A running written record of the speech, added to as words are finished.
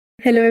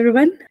Hello,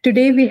 everyone.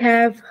 Today we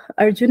have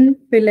Arjun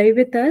Pillai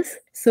with us.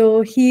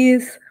 So he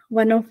is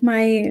one of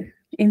my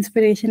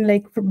inspiration,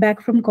 like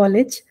back from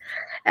college,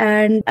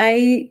 and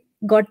I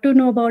got to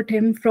know about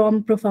him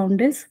from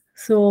Profoundus.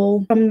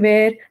 So from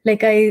where,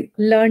 like, I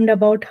learned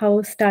about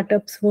how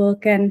startups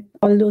work and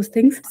all those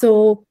things.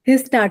 So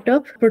his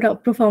startup,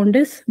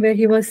 Profoundus, where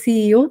he was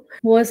CEO,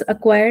 was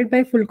acquired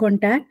by Full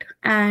Contact,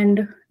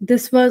 and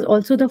this was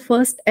also the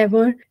first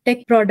ever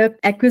tech product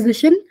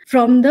acquisition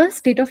from the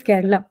state of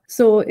Kerala.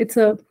 So it's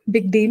a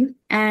big deal.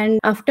 And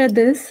after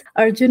this,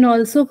 Arjun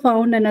also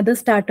found another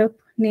startup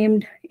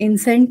named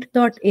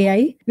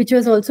Incent.ai, which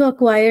was also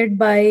acquired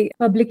by a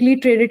publicly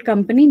traded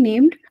company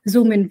named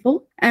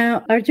ZoomInfo.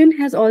 Arjun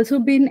has also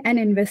been an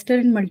investor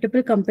in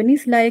multiple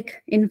companies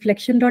like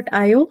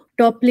Inflection.io,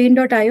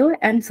 Toplane.io,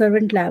 and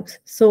Servant Labs.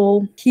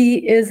 So he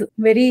is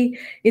very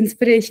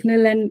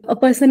inspirational and a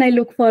person I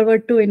look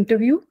forward to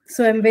interview.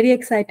 So I'm very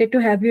excited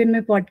to have you in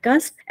my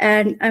podcast,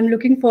 and I'm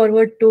looking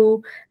forward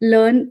to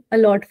learn a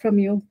lot from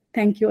you.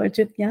 Thank you,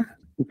 Arjun. Yeah.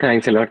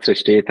 Thanks a lot,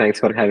 Srishti. Thanks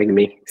for having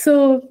me.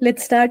 So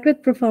let's start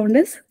with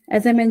Profoundus.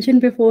 As I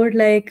mentioned before,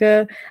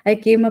 I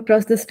came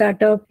across the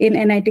startup in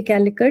NIT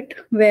Calicut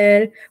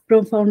where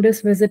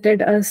Profoundus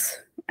visited us.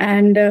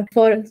 And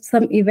for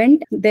some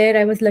event there,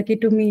 I was lucky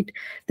to meet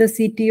the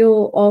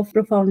CTO of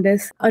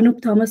Profoundus,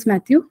 Anup Thomas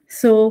Matthew.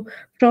 So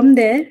from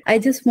there, I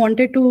just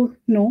wanted to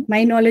know,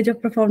 my knowledge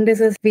of Profoundus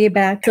is way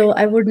back. So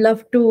I would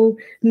love to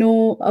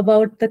know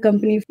about the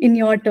company in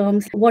your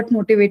terms. What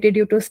motivated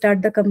you to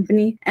start the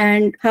company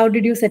and how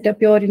did you set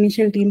up your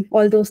initial team?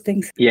 All those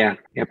things. Yeah.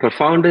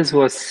 Profounders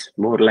was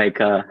more like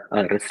a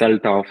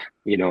result of,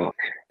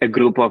 a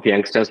group of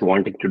youngsters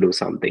wanting to do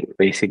something.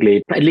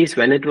 Basically, at least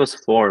when it was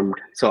formed.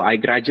 So I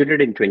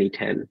graduated in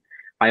 2010.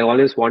 I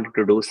always wanted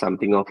to do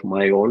something of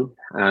my own.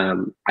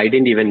 I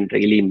didn't even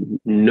really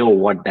know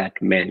what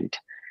that meant.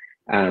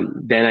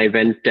 Then I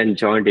went and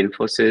joined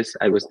Infosys.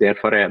 I was there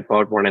for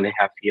about 1.5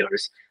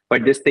 years.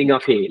 But this thing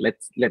of, hey,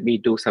 let me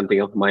do something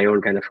of my own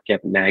kind of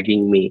kept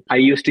nagging me. I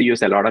used to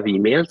use a lot of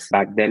emails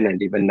back then,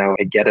 and even now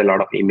I get a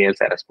lot of emails.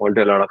 I respond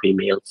to a lot of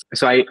emails.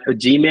 So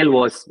Gmail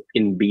was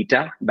in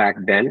beta back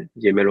then.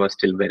 Gmail was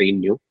still very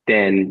new.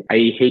 Then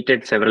I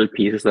hated several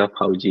pieces of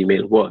how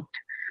Gmail worked.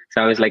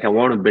 So I was like, I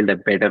want to build a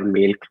better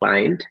mail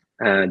client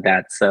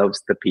that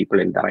serves the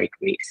people in the right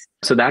ways.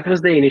 So that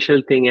was the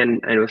initial thing.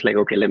 And I was like,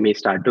 okay, let me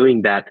start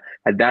doing that.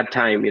 At that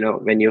time,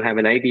 when you have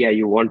an idea,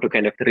 you want to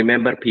kind of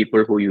remember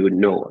people who you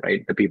know,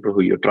 right? The people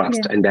who you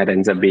trust. Yeah. And that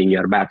ends up being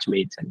your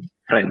batchmates and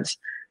friends.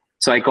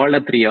 So I called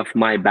up 3 of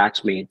my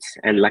batchmates.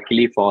 And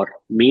luckily for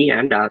me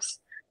and us,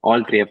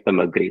 all 3 of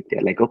them agreed.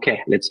 They're like,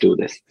 okay, let's do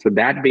this. So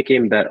that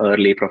became the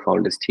early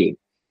Profoundus team.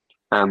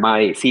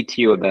 My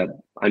CTO, the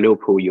Anup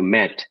who you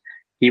met,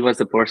 he was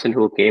the person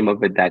who came up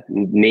with that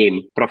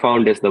name.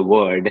 Profound is the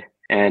word.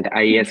 And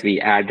IS, we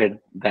added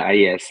the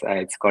IS.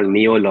 It's called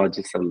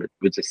neologism,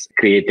 which is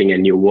creating a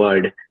new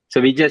word. So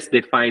we just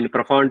defined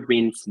profound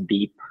means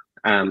deep.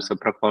 So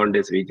profound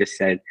is, we just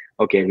said,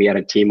 okay, we are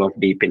a team of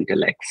deep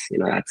intellects.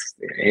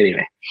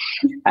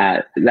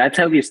 That's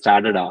how we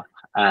started off.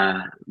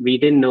 We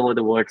didn't know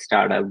the word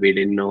startup. We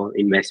didn't know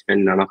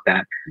investment, none of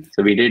that.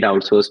 So we did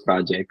outsource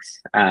projects.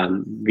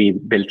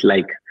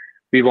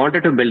 We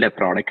wanted to build a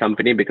product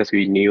company because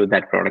we knew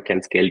that product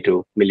can scale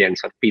to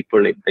millions of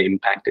people if the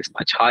impact is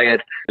much higher.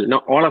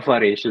 Not all of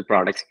our initial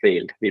products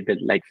failed. We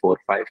built like 4 or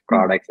 5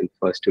 products in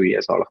the first 2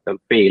 years. All of them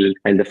failed.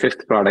 And the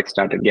 5th product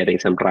started getting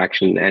some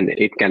traction and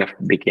it kind of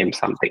became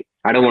something.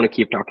 I don't want to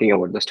keep talking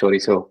about the story.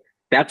 So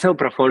that's how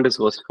Profoundus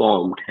was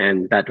formed.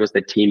 And that was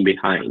the team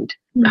behind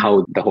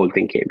how the whole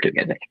thing came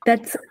together.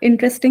 That's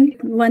interesting.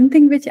 One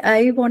thing which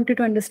I wanted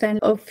to understand,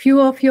 a few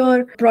of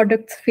your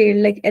products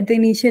failed like at the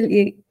initial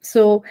age.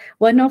 So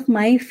one of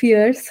my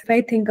fears, if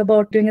I think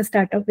about doing a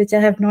startup, which I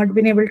have not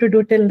been able to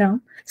do till now.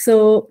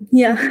 So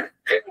yeah.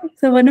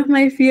 So one of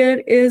my fear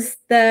is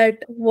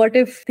that what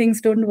if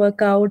things don't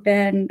work out,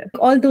 and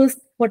all those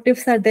what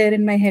ifs are there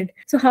in my head.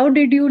 So how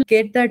did you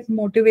get that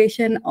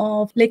motivation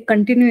of like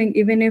continuing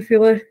even if you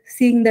were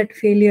seeing that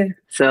failure?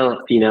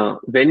 So,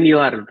 when you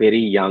are very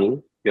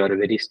young, you are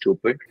very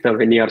stupid. So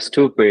when you are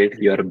stupid,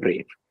 you are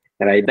brave,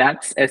 right?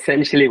 That's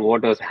essentially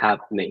what was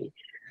happening.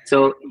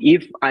 So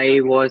if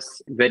I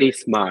was very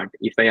smart,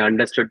 if I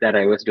understood that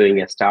I was doing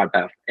a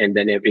startup and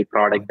then every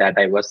product that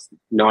I was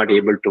not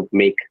able to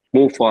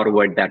move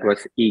forward, that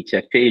was each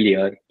a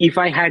failure. If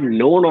I had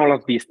known all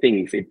of these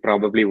things, it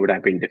probably would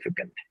have been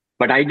difficult.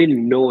 But I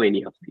didn't know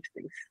any of these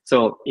things.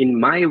 So in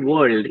my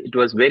world, it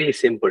was very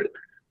simple.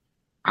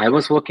 I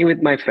was working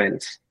with my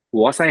friends.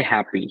 Was I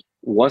happy?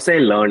 Was I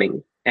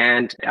learning?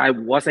 And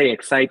was I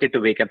excited to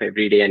wake up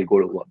every day and go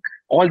to work?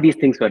 All these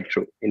things were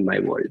true in my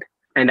world.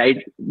 And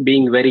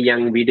being very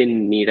young, we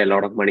didn't need a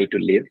lot of money to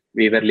live.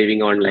 We were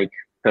living on like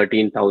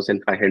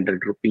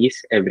 13,500 rupees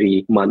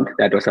every month.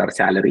 That was our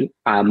salary.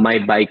 My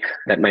bike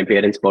that my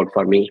parents bought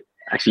for me,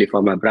 actually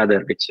for my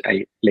brother, which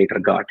I later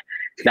got,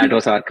 that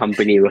was our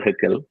company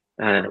vehicle.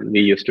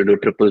 We used to do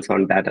triples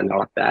on that and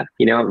all of that.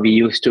 We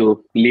used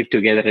to live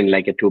together in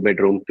like a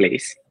 2-bedroom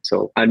place.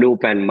 So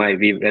Anup and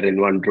we were in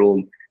one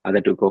room.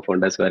 Other two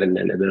co-founders were in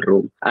another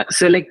room.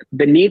 So like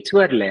the needs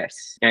were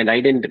less, and I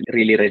didn't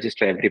really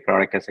register every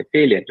product as a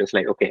failure. It was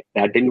like, okay,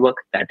 that didn't work,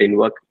 that didn't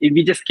work.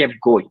 We just kept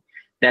going.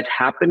 That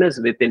happiness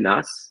within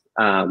us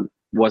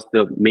was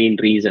the main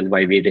reason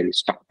why we didn't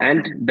stop.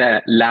 And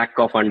the lack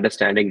of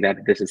understanding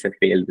that this is a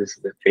fail, this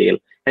is a fail.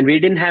 And we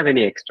didn't have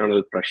any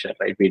external pressure,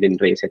 right? We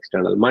didn't raise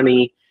external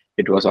money.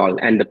 It was all,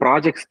 and the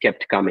projects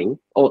kept coming.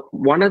 Oh,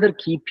 one other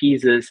key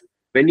piece is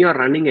when you're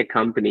running a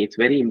company, it's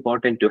very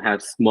important to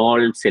have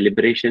small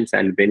celebrations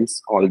and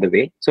wins all the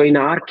way. So in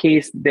our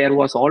case, there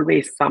was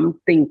always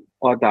something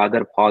or the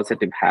other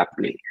positive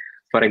happening.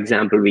 For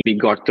example, we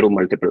got through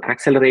multiple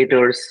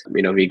accelerators.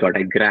 We got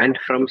a grant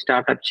from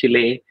Startup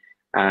Chile,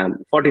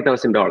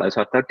 $40,000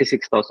 or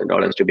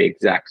 $36,000 to be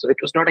exact. So it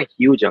was not a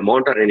huge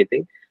amount or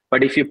anything.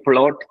 But if you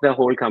plot the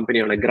whole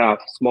company on a graph,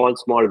 small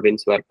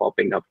wins were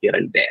popping up here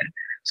and there.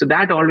 So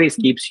that always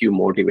keeps you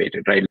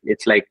motivated, right?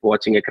 It's like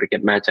watching a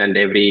cricket match, and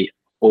every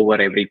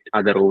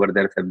other over,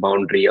 there's a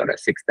boundary or a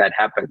six that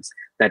happens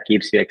that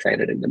keeps you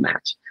excited in the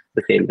match.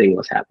 The same thing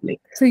was happening.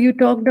 So you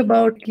talked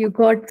about you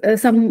got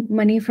some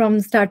money from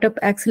startup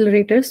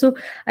accelerators. So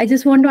I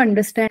just want to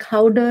understand,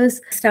 how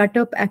does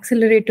startup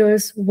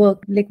accelerators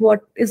work? Like,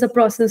 what is the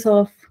process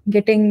of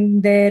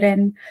getting there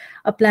and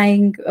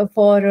applying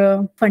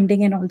for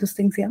funding and all those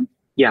things?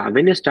 Yeah,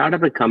 when you start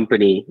up a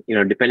company,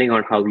 depending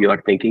on how you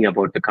are thinking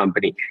about the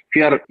company,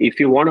 if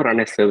you want to run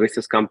a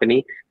services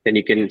company, then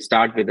you can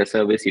start with the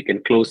service. You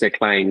can close a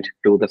client,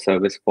 do the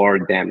service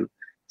for them.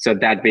 So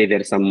that way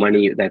there's some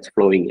money that's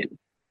flowing in.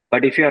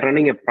 But if you're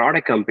running a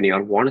product company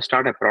or want to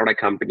start a product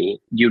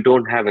company, you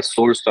don't have a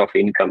source of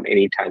income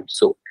anytime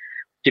soon.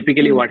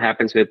 Typically, what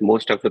happens with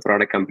most of the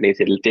product companies,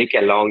 it'll take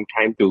a long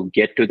time to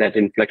get to that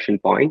inflection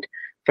point.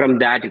 From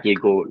that, it will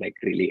go like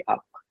really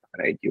up,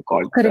 right? You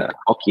call it the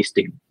hockey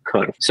stick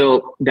curve.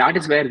 So that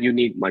is where you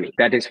need money.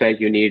 That is where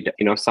you need,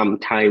 some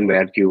time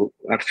where you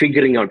are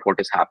figuring out what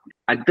is happening.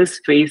 At this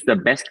phase, the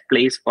best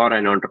place for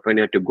an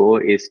entrepreneur to go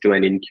is to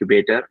an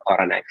incubator or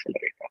an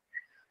accelerator.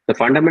 The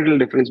fundamental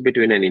difference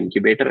between an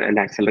incubator and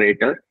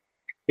accelerator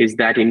is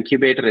that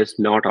incubator is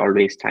not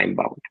always time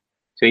bound.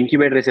 So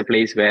incubator is a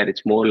place where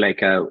it's more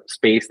like a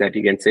space that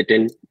you can sit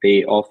in.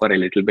 They offer a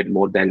little bit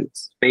more than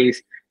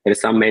space. There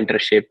is some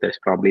mentorship. There's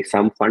probably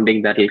some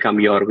funding that will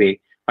come your way,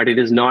 but it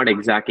is not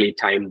exactly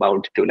time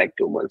bound to like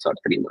 2 months or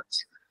 3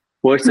 months.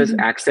 Versus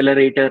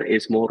accelerator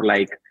is more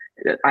like,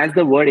 as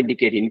the word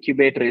indicates,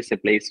 incubator is a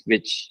place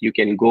which you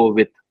can go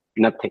with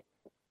nothing.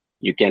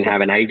 You can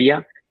have an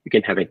idea, you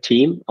can have a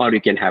team, or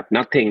you can have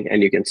nothing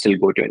and you can still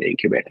go to an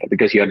incubator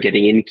because you're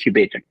getting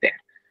incubated there.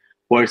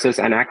 Versus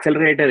an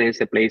accelerator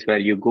is a place where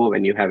you go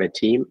when you have a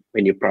team,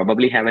 when you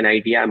probably have an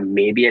idea,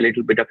 maybe a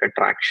little bit of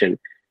attraction,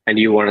 and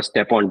you want to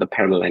step on the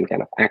pedal and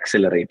kind of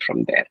accelerate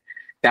from there.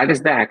 That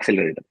is the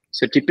accelerator.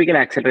 So typical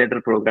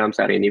accelerator programs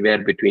are anywhere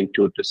between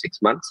 2 to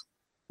 6 months.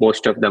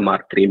 Most of them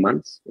are 3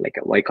 months, like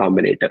a Y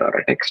Combinator or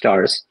a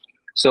Techstars.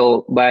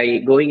 So by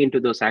going into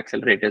those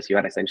accelerators, you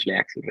are essentially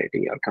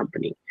accelerating your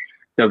company.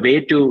 The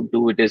way to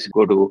do it is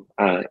go to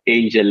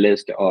Angel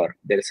List, or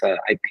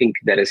I think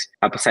there is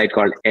a site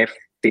called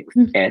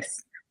F6S.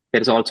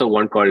 There's also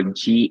one called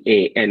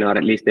GAN, or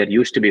at least there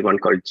used to be one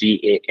called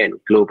GAN,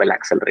 Global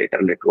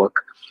Accelerator Network.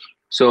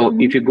 So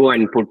if you go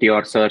and put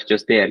your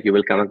searches there, you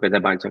will come up with a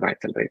bunch of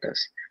accelerators.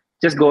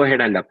 Just go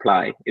ahead and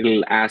apply.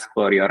 It'll ask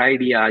for your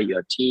idea,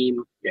 your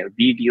team, your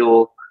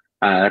video,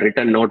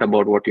 written note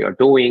about what you're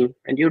doing,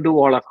 and you do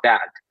all of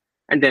that.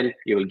 And then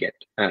you will get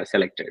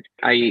selected.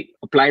 I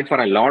applied for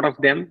a lot of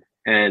them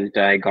and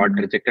I got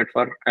rejected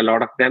for a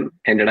lot of them,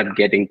 ended up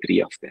getting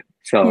 3 of them.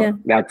 So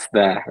that's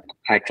the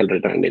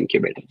accelerator and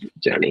incubator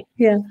journey.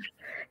 Yeah,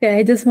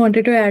 I just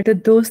wanted to add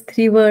that those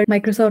 3 were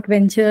Microsoft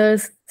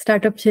Ventures,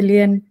 Startup Chile,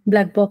 and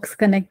Black Box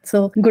Connect.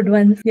 So good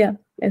ones. Yeah,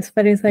 as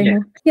far as I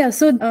know. Yeah,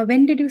 so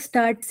when did you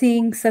start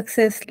seeing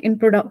success in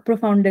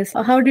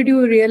Profoundis? How did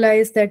you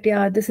realize that,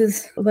 this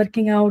is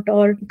working out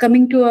or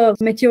coming to a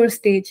mature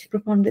stage,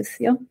 Profoundis?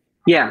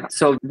 Yeah.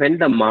 So when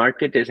the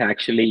market is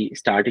actually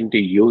starting to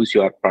use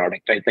your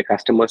product, right? The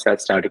customers are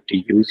starting to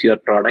use your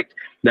product.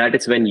 That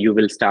is when you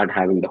will start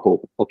having the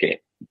hope. Okay,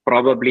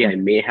 probably I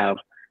may have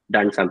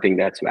done something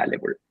that's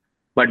valuable.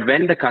 But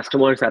when the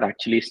customers are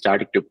actually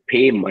starting to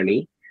pay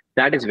money,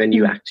 that is when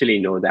you actually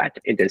know that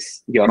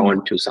you're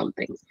on to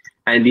something.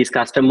 And these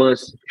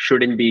customers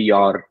shouldn't be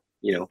your,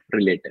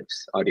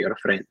 relatives or your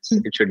friends.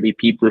 It should be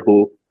people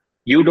who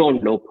you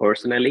don't know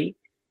personally.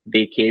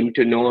 They came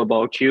to know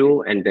about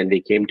you, and then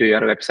they came to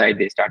your website,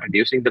 they started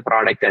using the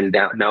product, and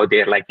now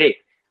they're like, hey,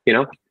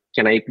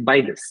 can I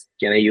buy this?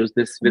 Can I use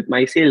this with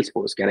my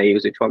Salesforce? Can I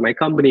use it for my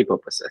company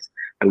purposes?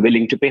 I'm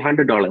willing to pay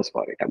 $100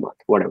 for it a month,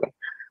 whatever.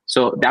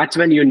 So that's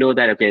when you know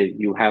that, okay,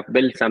 you have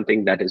built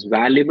something that is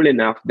valuable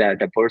enough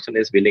that a person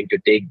is willing to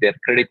take their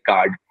credit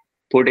card,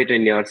 put it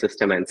in your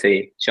system and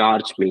say,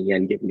 charge me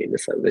and give me the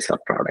service or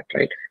product,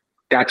 right?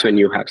 That's when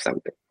you have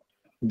something.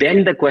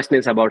 Then the question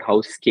is about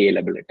how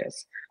scalable it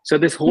is. So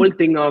this whole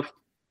thing of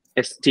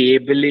a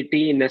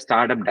stability in a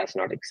startup does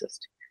not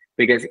exist.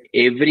 because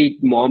every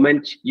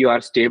moment you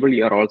are stable,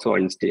 you are also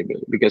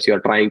unstable because you are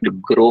trying to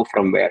grow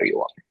from where you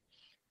are.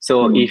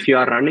 So Mm. if you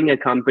are running a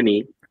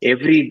company,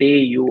 every day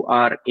you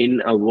are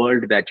in a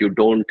world that you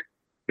don't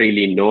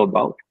really know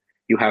about.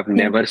 You have Yeah.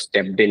 never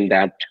stepped in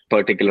that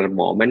particular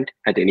moment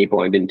at any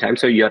point in time.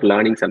 So you're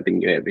learning something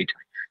new every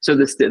time. So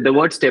the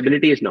word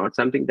stability is not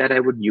something that I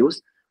would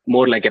use,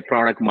 more like a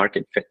product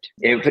market fit.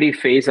 Every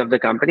phase of the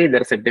company,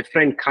 there's a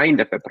different kind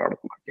of a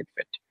product market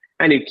fit,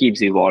 and it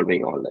keeps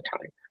evolving all the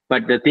time.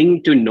 But the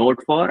thing to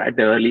note for at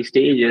the early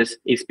stages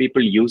is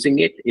people using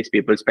it, is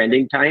people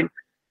spending time.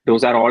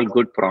 Those are all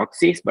good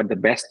proxies, but the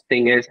best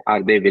thing is,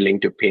 are they willing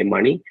to pay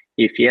money?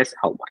 If yes,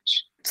 how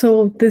much?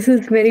 So this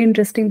is very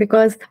interesting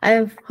because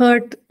I've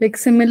heard like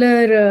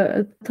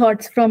similar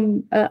thoughts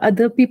from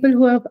other people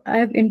who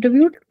I've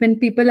interviewed. When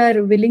people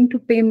are willing to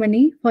pay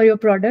money for your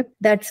product,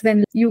 that's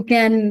when you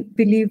can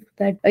believe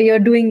that you're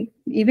doing.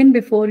 Even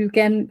before you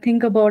can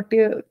think about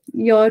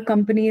your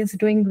company is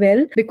doing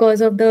well because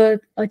of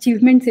the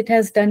achievements it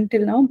has done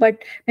till now.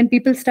 But when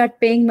people start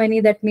paying money,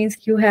 that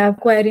means you have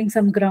acquiring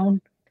some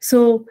ground.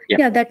 So Yeah.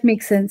 yeah, that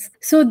makes sense.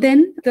 So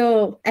then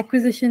the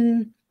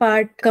acquisition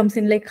part comes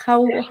in, like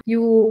how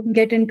you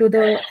get into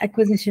the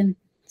acquisition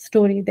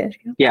story there.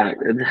 Yeah.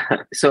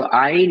 So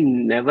I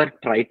never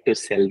tried to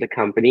sell the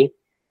company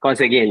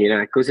because, again,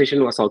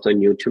 acquisition was also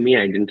new to me.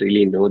 I didn't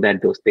really know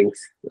that those things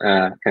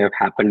kind of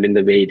happened in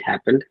the way it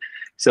happened.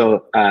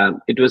 So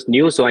it was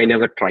new. So I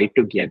never tried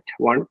to get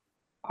one.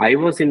 I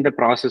was in the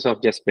process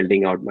of just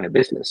building out my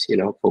business,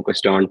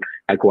 focused on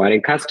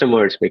acquiring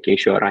customers, making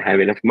sure I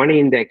have enough money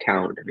in the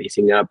account,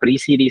 raising a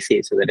pre-Series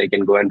A so that I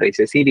can go and raise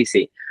a Series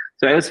A.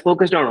 So I was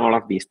focused on all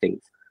of these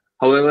things.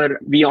 However,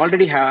 we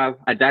already have,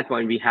 at that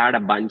point, we had a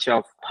bunch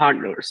of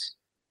partners,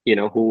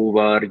 who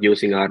were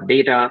using our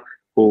data,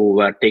 who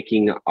were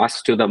taking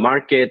us to the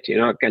market,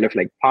 kind of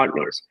like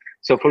partners.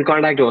 So Full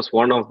Contact was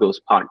one of those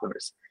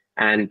partners.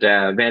 And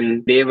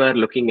when they were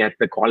looking at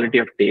the quality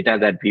of data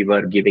that we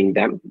were giving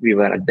them, we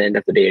were at the end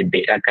of the day a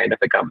data kind of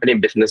a company,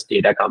 business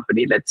data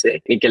company, let's say.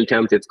 In technical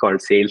terms, it's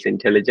called sales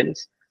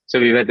intelligence. So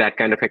we were that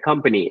kind of a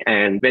company.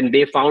 And when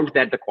they found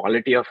that the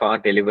quality of our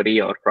delivery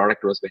or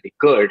product was very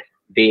good,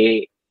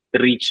 they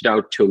reached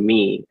out to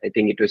me. I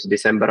think it was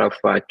December of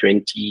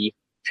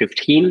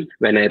 2015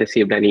 when I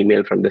received an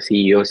email from the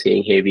CEO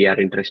saying, hey, we are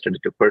interested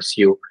to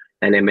pursue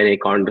an M&A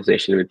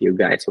conversation with you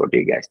guys. What do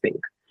you guys think?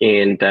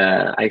 And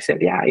I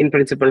said, yeah, in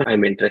principle,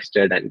 I'm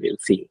interested and we'll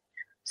see.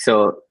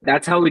 So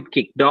that's how it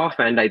kicked off.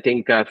 And I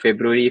think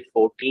February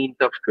 14th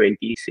of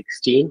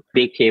 2016,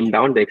 they came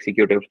down, the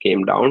executive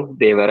came down.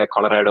 They were a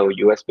Colorado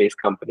US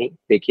based company.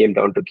 They came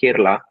down to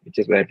Kerala, which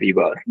is where we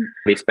were.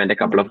 We spent a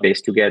couple of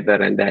days together.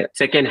 And the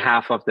second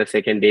half of the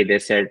second day, they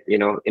said,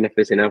 enough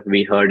is enough.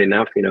 We heard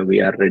enough. We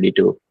are ready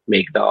to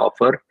make the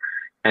offer.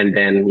 And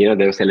then,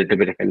 there was a little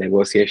bit of a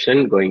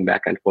negotiation going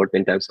back and forth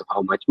in terms of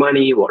how much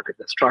money, what is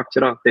the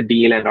structure of the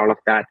deal and all of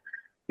that.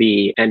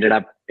 We ended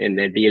up in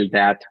a deal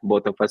that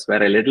both of us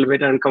were a little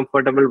bit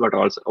uncomfortable, but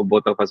also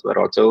both of us were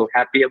also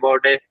happy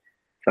about it.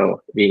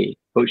 So we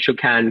shook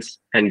hands,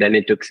 and then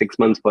it took 6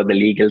 months for the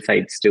legal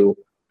sides to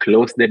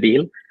close the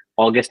deal.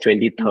 August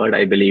 23rd,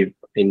 I believe,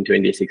 in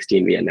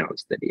 2016, we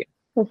announced the deal.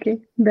 Okay,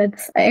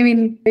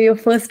 your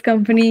first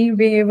company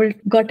being able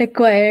got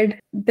acquired.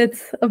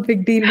 That's a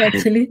big deal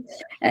actually.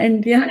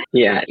 And yeah,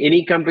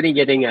 any company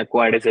getting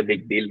acquired is a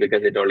big deal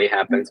because it only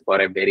happens for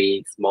a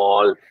very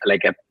small,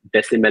 like a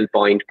decimal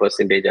point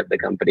percentage of the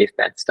companies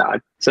that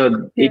start.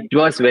 So it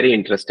was very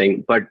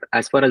interesting. But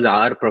as far as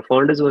our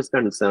Profounders was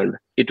concerned,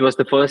 it was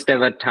the first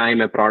ever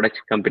time a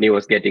product company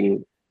was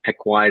getting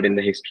acquired in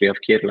the history of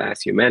Kerala,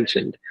 as you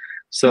mentioned.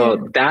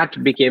 So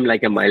that became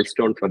like a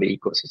milestone for the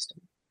ecosystem.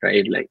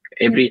 Right? Like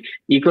every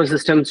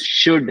ecosystem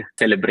should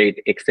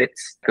celebrate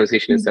exits.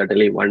 Acquisition is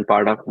certainly one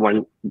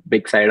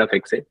big side of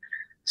exit.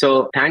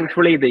 So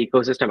thankfully, the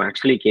ecosystem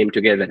actually came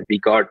together.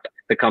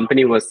 The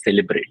company was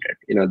celebrated.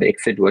 The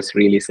exit was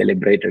really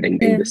celebrated in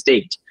the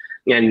stage.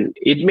 And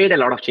it made a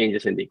lot of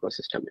changes in the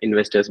ecosystem.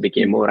 Investors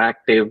became more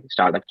active.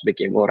 Startups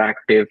became more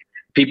active.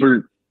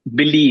 People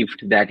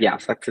believed that,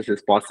 success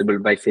is possible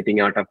by sitting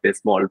out of this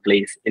small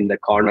place in the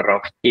corner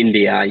of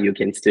India. You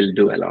can still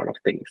do a lot of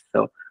things.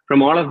 So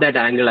from all of that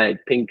angle, I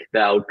think the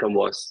outcome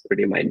was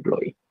pretty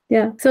mind-blowing.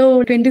 Yeah.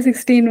 So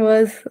 2016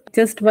 was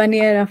just 1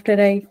 year after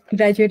I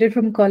graduated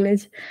from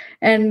college.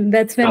 And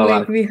that's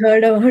when we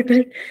heard about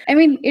it.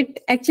 It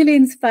actually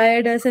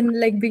inspired us, and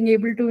being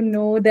able to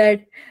know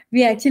that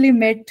we actually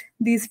met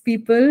these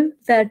people,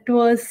 that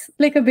was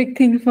like a big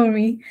thing for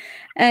me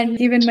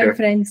and even my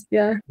friends.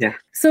 Yeah.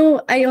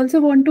 So I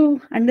also want to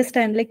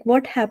understand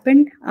what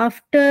happened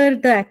after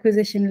the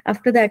acquisition.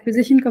 After the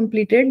acquisition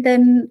completed,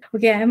 then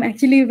I'm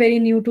actually very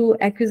new to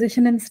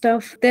acquisition and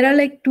stuff. There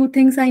are two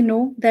things I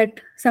know, that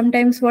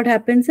sometimes what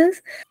happens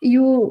is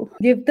you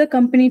give the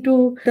company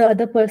to the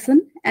other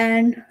person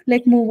and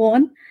move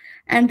on,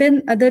 and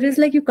then other is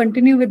you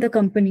continue with the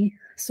company.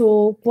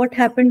 So what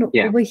happened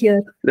over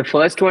here? The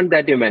first one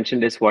that you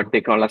mentioned is what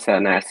they call as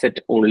an asset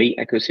only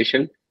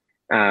acquisition,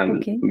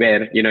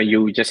 where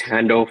you just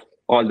hand off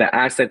all the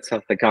assets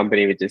of the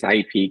company, which is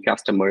IP,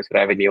 customers,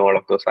 revenue, all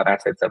of those are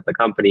assets of the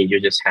company. You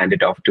just hand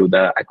it off to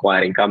the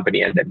acquiring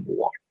company and then move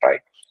on,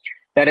 right?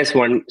 That is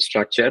one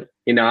structure.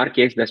 In our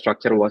case, the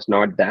structure was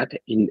not that.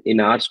 In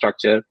our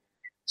structure,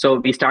 so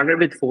we started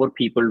with 4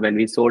 people. When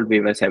we sold,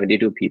 we were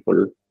 72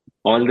 people.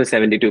 All the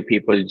 72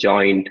 people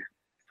joined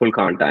full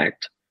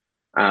contact.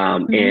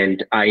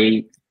 And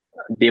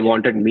they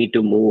wanted me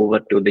to move over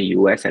to the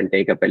US and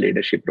take up a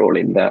leadership role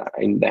in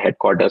the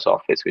headquarters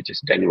office, which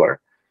is Denver.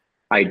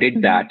 I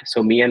did that.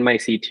 So me and my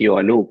CTO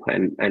Anoop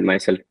and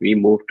myself, we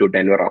moved to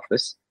Denver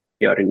office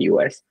here in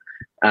US.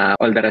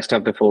 All the rest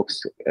of the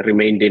folks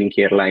remained in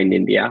Kerala in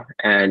India,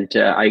 and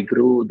I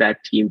grew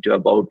that team to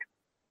about.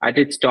 At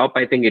its top,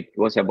 I think it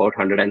was about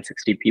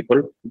 160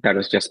 people. That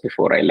was just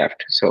before I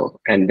left. So,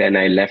 and then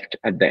I left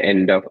at the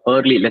end of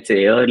early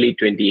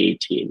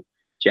 2018,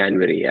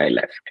 January, I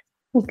left.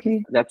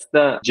 Okay. That's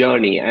the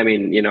journey. I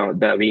mean,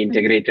 we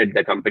integrated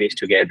the companies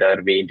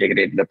together, we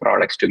integrated the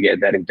products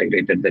together,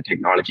 integrated the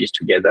technologies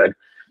together.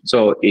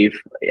 So if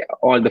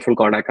all the full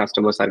contact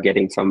customers are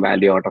getting some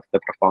value out of the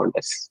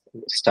Profounders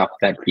stuff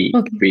that we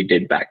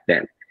did back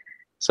then.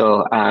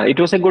 So it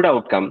was a good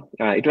outcome.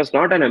 It was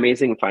not an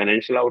amazing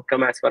financial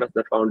outcome as far as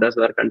the founders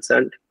were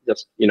concerned,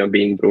 just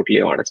being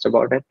brutally honest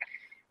about it.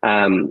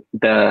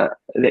 The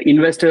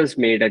investors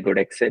made a good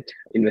exit.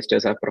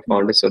 Investors are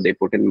Profounders, so they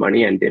put in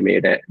money and they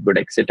made a good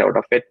exit out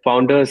of it.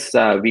 Founders,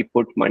 we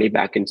put money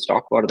back in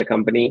stock for the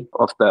company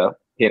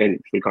here in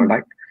Full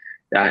Contact.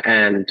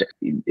 And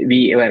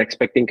we were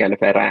expecting kind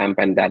of a ramp,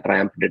 and that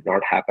ramp did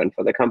not happen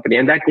for the company.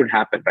 And that could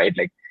happen, right?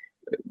 Like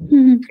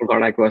Full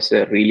Contact was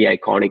a really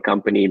iconic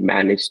company,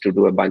 managed to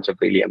do a bunch of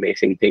really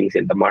amazing things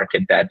in the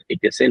market that it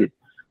is in.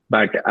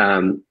 But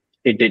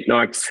it did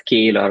not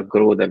scale or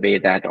grow the way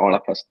that all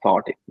of us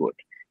thought it would.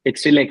 It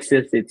still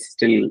exists. It's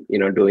still,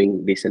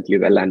 doing decently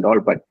well and all,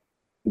 but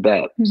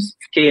the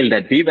scale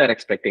that we were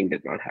expecting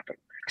did not happen.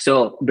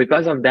 So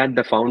because of that,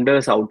 the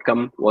founders'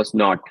 outcome was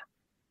not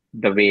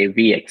the way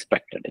we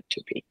expected it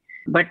to be.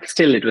 But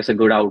still, it was a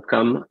good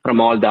outcome from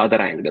all the other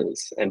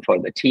angles, and for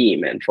the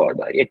team and for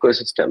the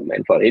ecosystem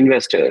and for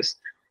investors.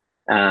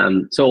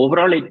 So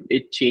overall,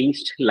 it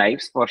changed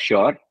lives for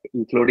sure,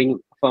 including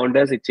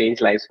founders. It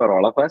changed lives for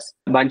all of us.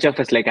 A bunch of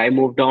us, like I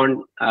moved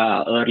on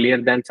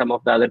earlier than some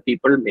of the other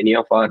people. Many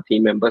of our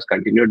team members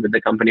continued with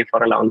the company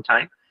for a long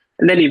time.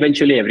 And then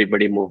eventually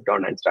everybody moved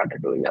on and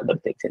started doing other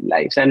things in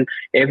lives. And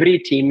every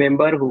team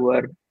member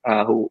who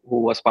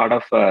was part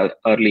of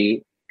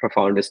early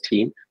Profounders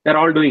team, they're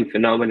all doing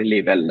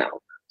phenomenally well now.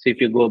 So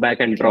if you go back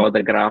and draw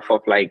the graph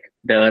of like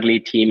the early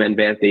team and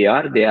where they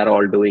are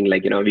all doing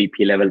like,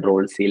 VP level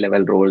roles, C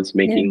level roles,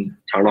 making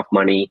a ton of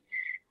money,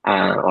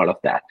 all of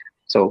that.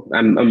 So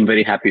I'm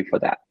very happy for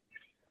that.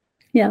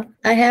 Yeah,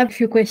 I have a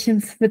few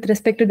questions with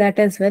respect to that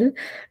as well.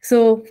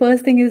 So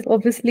first thing is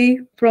obviously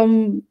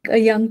from a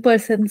young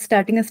person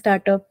starting a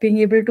startup, being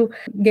able to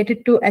get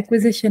it to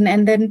acquisition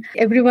and then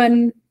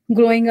everyone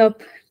growing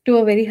up to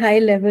a very high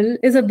level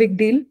is a big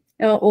deal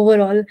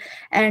overall.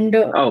 And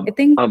I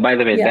think... by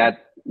the way,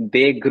 that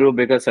they grew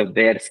because of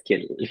their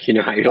skill.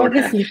 I don't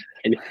have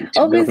anything to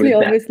do with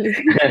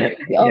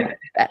that.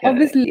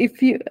 Obviously,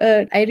 if you,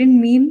 I didn't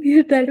mean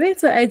it that way.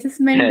 So I just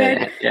meant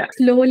that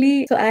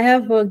slowly. So I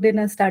have worked in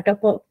a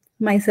startup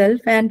myself,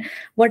 and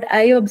what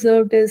I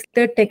observed is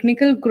the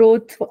technical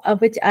growth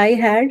which I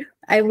had.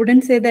 I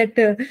wouldn't say that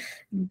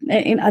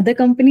in other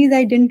companies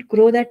I didn't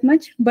grow that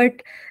much,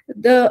 but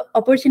the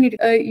opportunity,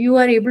 you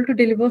are able to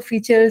deliver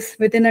features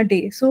within a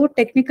day. So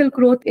technical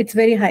growth, it's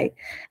very high.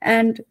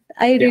 And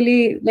I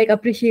really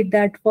appreciate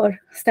that for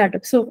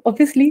startups. So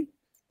obviously,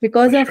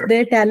 because of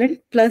their talent,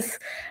 plus,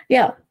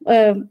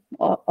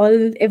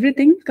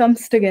 everything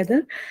comes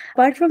together.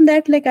 Apart from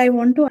that, I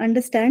want to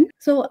understand.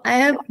 So I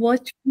have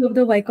watched few of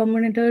the Y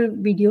Combinator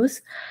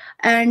videos,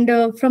 and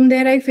from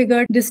there I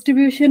figured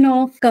distribution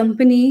of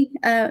company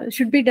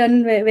should be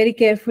done very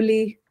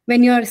carefully.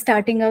 When you are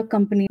starting a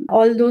company,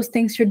 all those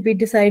things should be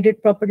decided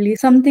properly,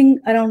 something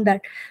around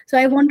that. So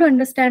I want to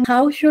understand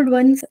how should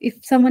one,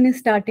 if someone is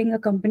starting a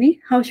company,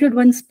 how should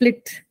one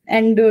split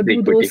and do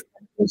those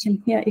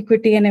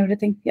equity and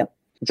everything.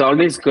 It's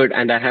always good,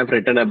 and I have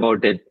written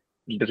about it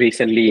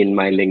recently in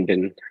my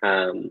LinkedIn.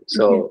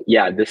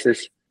 This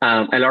is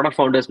a lot of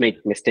founders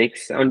make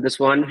mistakes on this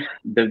one.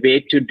 The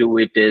way to do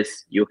it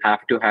is you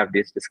have to have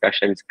these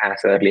discussions as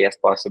early as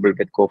possible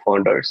with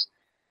co-founders.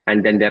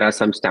 And then there are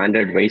some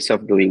standard ways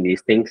of doing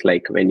these things.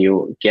 Like when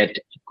you get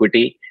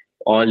equity,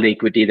 all the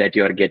equity that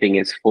you are getting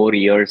is 4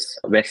 years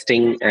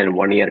vesting and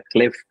 1 year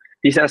cliff.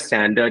 These are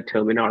standard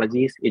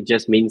terminologies. It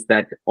just means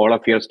that all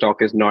of your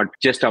stock is not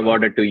just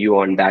awarded to you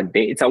on that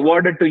day. It's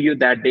awarded to you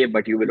that day,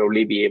 but you will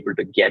only be able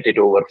to get it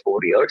over 4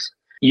 years.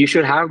 You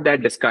should have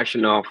that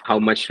discussion of how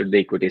much should the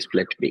equity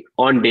split be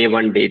on day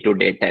 1, day 2,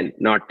 day 10,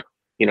 not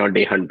day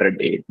 100,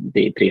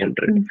 day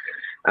 300.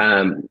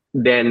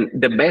 Then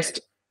the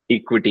best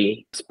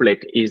equity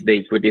split is the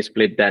equity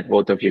split that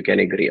both of you can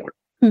agree on,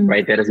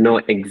 right? There is no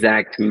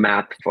exact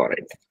math for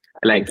it.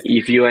 Like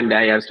if you and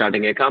I are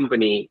starting a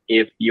company,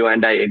 if you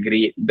and I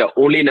agree, the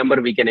only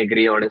number we can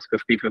agree on is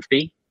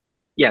 50-50.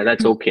 yeah,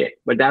 that's okay.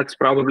 But that's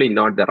probably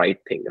not the right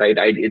thing, right?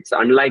 It's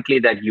unlikely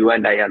that you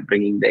and I are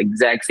bringing the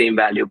exact same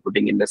value,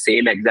 putting in the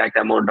same exact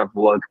amount of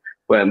work,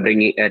 where I'm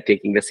bringing,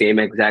 taking the same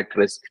exact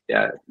risk.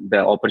 The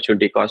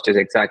opportunity cost is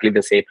exactly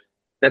the same.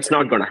 That's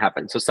not going to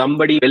happen. So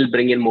somebody will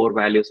bring in more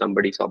value.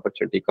 Somebody's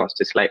opportunity cost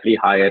is slightly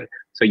higher.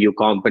 So you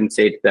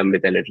compensate them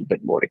with a little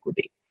bit more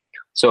equity.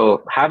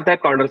 So have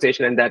that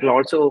conversation, and that will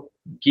also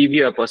give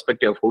you a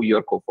perspective of who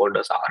your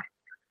co-founders are,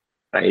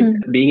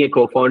 right? Being a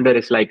co-founder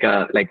is like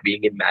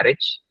being in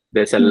marriage.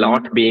 There's a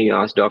lot being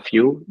asked of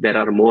you. There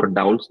are more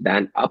downs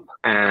than up,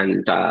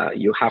 and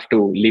you have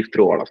to live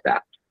through all of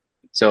that.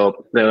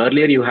 So the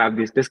earlier you have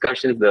these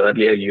discussions, the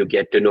earlier you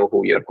get to know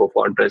who your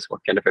co-founder is,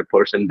 what kind of a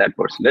person that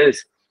person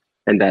is,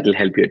 and that will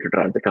help you to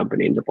drive the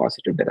company in the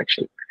positive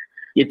direction.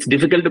 It's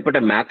difficult to put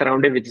a math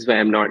around it, which is why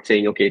I'm not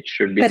saying, okay, it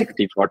should be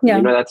 60-40.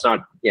 Yeah. That's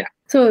not, yeah.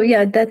 So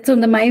yeah, that's so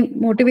my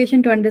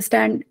motivation to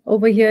understand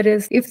over here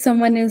is, if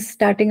someone is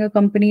starting a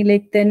company,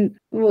 like, then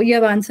you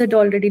have answered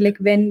already, like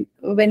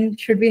when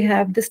should we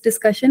have this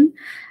discussion?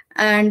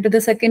 And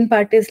the second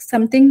part is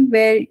something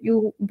where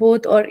you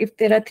both, or if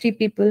there are three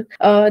people,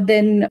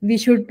 then we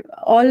should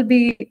all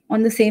be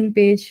on the same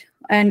page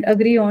and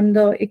agree on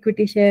the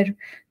equity share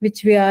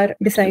which we are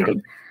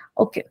deciding.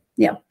 Okay.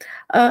 Yeah.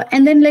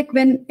 And then, like,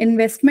 when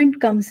investment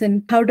comes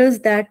in, how does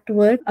that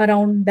work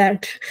around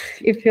that?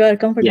 If you are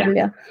comfortable,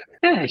 yeah.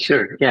 Yeah,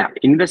 sure. Yeah.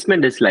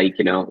 Investment is like,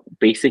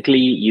 basically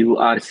you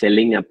are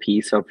selling a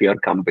piece of your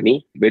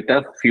company with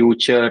a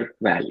future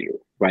value,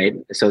 right?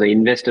 So the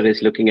investor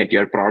is looking at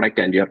your product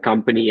and your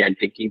company and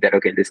thinking that,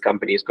 okay, this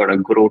company is going to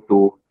grow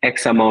to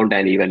X amount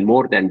and even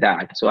more than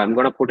that. So I'm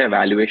going to put a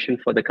valuation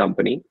for the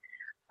company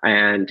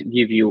and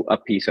give you a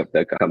piece of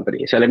the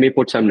company. So let me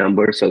put some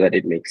numbers so that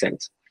it makes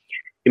sense.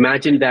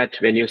 Imagine that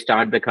when you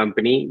start the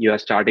company, you are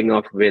starting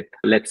off with,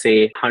 let's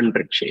say,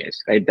 100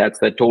 shares, right? That's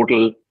the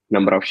total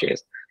number of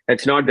shares.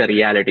 That's not the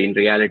reality. In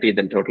reality,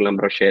 the total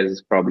number of shares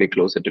is probably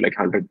closer to like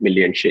 100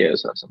 million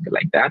shares or something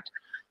like that.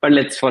 But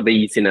let's, for the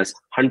easiness,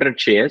 100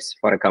 shares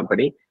for a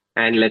company.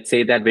 And let's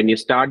say that when you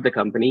start the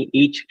company,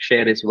 each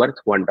share is worth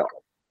 $1,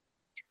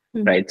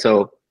 right?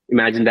 So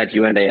imagine that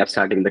you and I are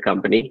starting the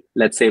company.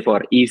 Let's say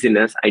for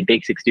easiness, I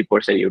take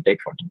 60%, you take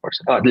 40%.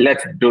 Or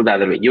let's do the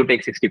other way. You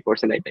take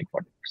 60%, I take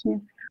 40%. Yeah.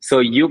 So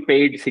you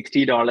paid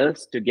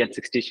 $60 to get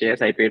 60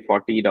 shares. I paid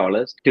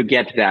 $40 to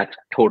get that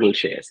total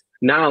shares.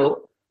 Now,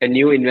 a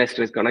new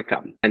investor is going to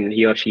come and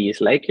he or she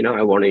is like,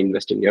 I want to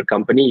invest in your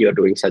company. You're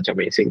doing such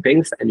amazing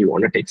things and you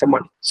want to take some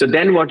money. So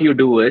then what you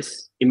do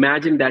is,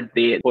 imagine that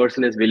the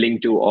person is willing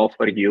to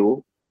offer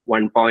you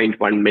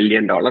 $1.1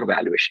 million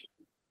valuation.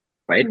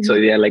 Right. So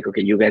they're like,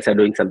 okay, you guys are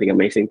doing something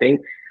amazing thing.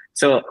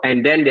 So,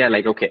 and then they're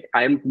like, okay,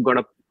 I'm going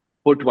to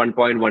put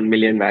 1.1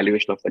 million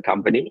valuation of the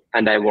company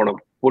and I want to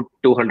put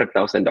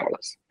 $200,000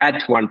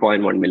 at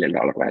 $1.1 million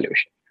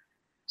valuation.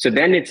 So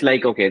then it's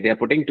like, okay, they're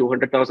putting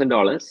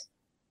 $200,000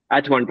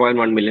 at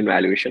 1.1 million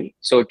valuation.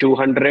 So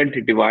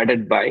 200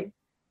 divided by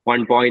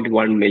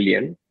 1.1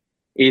 million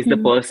is the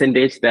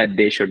percentage that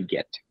they should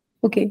get.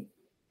 Okay.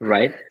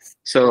 Right.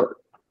 So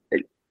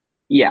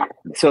yeah.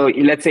 So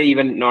let's say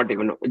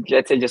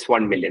let's say just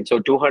 1 million. So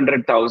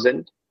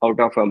 200,000 out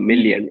of a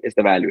million is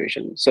the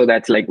valuation. So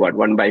that's like what,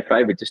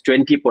 1/5, which is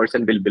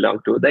 20% will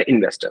belong to the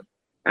investor.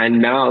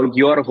 And now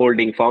your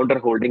founder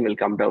holding will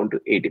come down to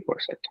 80%.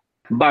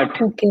 But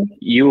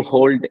you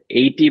hold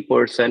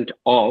 80%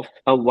 of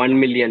a $1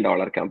 million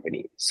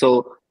company.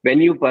 So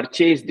when you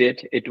purchased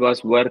it, it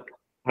was worth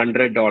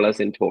 $100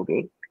 in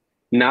total.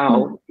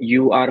 Now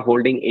you are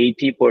holding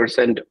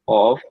 80%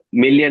 of $1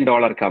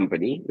 million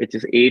company, which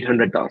is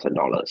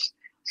 $800,000.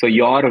 So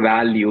your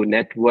value,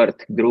 net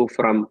worth, grew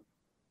from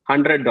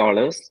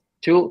 $100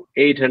 to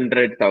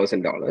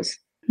 $800,000,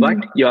 but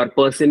your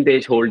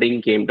percentage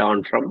holding came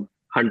down from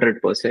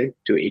 100%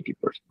 to 80%.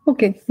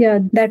 Okay, yeah,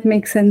 that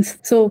makes sense.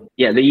 So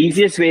yeah, the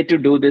easiest way to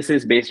do this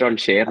is based on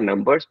share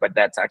numbers, but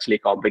that's actually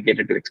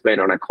complicated to explain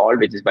on a call,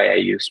 which is why I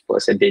use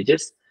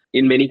percentages.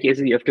 In many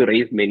cases, you have to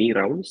raise many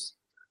rounds.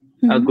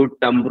 A good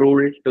thumb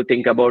rule to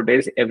think about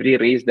is, every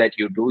raise that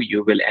you do,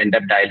 you will end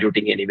up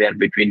diluting anywhere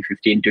between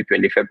 15 to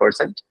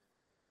 25%.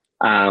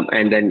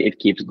 And then it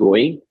keeps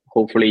going.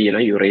 Hopefully,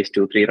 you raise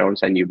 2-3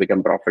 rounds and you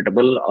become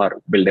profitable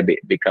or build a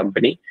big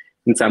company.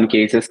 In some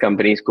cases,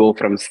 companies go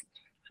from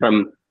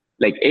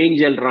like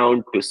angel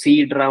round to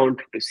seed round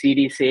to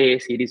Series A,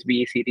 Series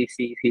B, Series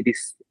C,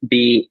 Series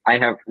D.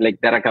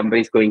 There are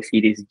companies going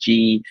Series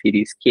G,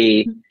 Series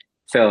K.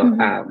 So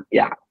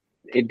yeah,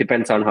 it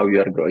depends on how you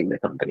are growing the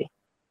company.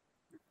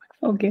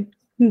 Okay,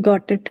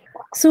 got it.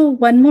 So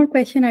one more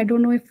question, I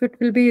don't know if it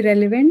will be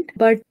relevant,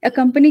 but a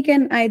company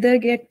can either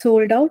get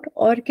sold out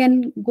or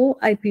can go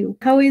IPO.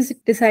 How is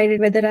it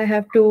decided whether I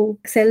have to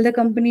sell the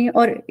company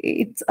or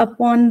it's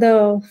upon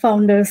the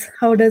founders?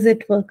 How does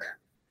it work?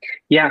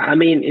 Yeah,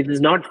 it is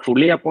not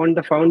fully upon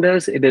the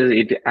founders.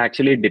 It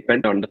actually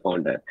depends on the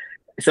founder.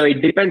 So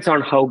it depends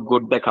on how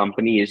good the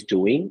company is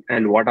doing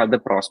and what are the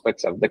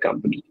prospects of the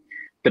company.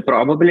 The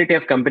probability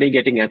of company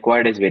getting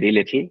acquired is very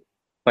little.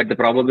 But the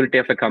probability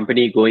of a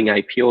company going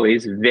IPO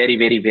is very,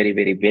 very, very,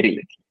 very, very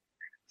little.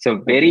 So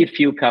very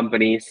few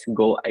companies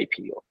go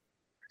IPO.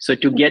 So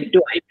to get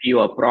to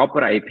IPO, a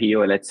proper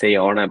IPO, let's say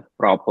on a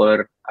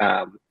proper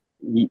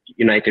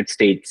United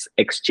States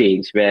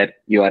exchange where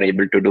you are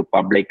able to do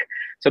public.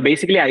 So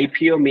basically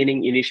IPO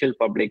meaning initial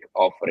public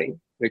offering,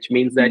 which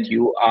means that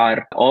you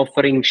are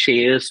offering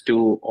shares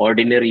to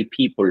ordinary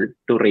people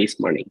to raise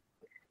money.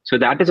 So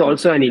that is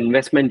also an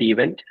investment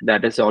event.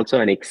 That is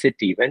also an exit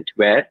event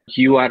where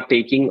you are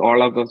taking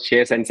all of those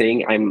shares and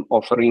saying, I'm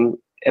offering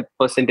a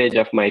percentage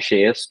of my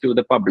shares to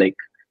the public,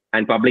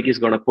 and public is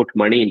going to put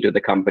money into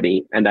the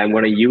company, and I'm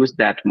going to use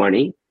that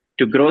money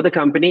to grow the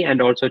company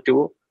and also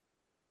to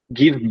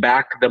give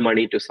back the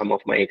money to some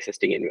of my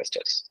existing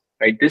investors.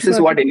 Right? This is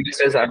Got what it.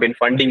 investors have been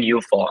funding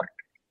you for.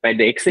 Right?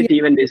 The Yeah. exit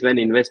event is when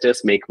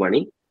investors make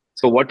money.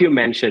 So what you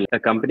mentioned, the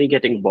company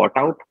getting bought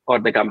out or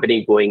the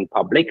company going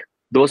public,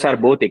 those are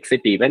both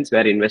exit events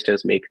where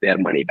investors make their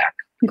money back.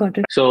 Got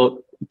it.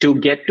 So to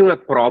get to a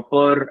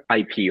proper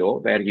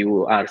IPO where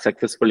you are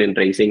successful in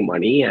raising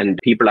money and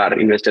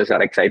investors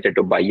are excited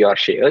to buy your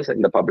shares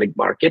in the public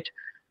market,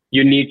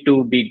 you need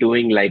to be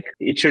doing like,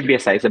 it should be a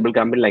sizable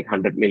company like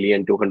 100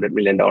 million, $200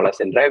 million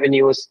in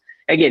revenues.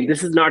 Again,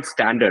 this is not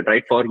standard,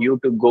 right? For you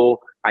to go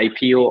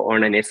IPO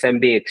on an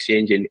SMB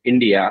exchange in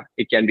India,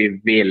 it can be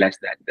way less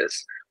than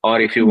this. Or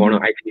if you want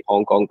to, I think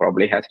Hong Kong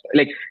probably has,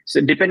 like,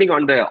 so depending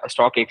on the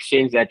stock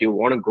exchange that you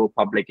want to go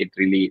public, it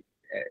really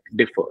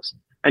differs.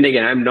 And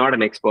again, I'm not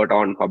an expert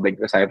on public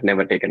because I've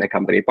never taken a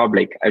company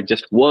public. I've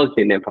just worked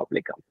in a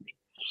public company.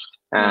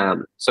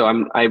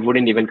 So I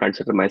wouldn't even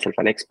consider myself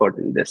an expert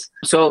in this.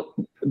 So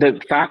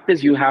the fact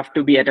is you have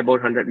to be at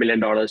about $100 million,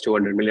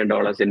 $200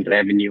 million in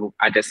revenue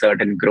at a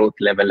certain growth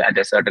level, at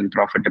a certain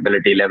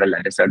profitability level,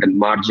 at a certain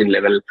margin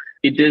level.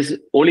 It is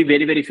only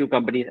very, very few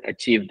companies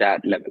achieve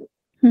that level.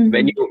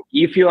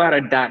 If you are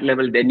at that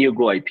level, then you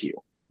go IPO.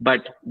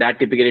 But that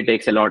typically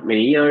takes a lot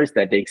many years.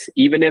 That takes,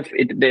 even if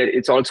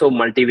it's also a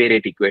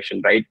multivariate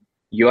equation, right?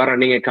 You are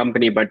running a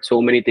company, but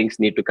so many things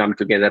need to come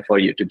together for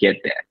you to get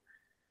there.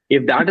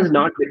 If that is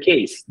not the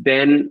case,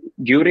 then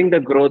during the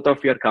growth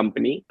of your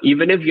company,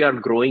 even if you are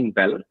growing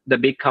well, the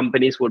big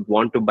companies would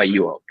want to buy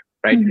you out,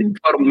 right?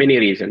 For many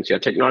reasons. Your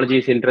technology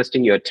is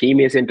interesting, your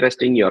team is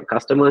interesting, your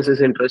customers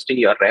is interesting,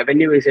 your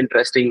revenue is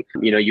interesting.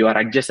 You are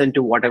adjacent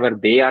to whatever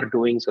they are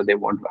doing, so they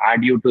want to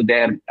add you to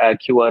their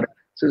queue.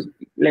 So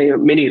like,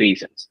 many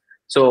reasons.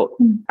 So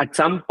at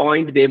some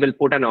point, they will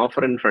put an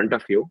offer in front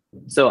of you.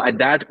 So at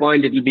that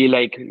point, it will be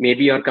like,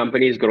 maybe your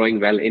company is growing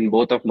well. In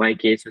both of my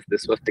cases,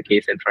 this was the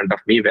case in front of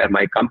me where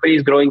my company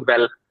is growing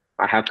well.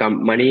 I have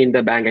money in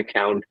the bank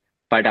account,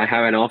 but I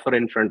have an offer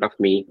in front of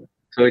me.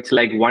 So it's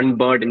like one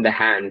bird in the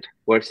hand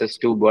versus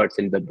two birds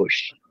in the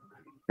bush,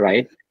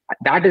 right?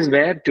 That is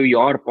where, to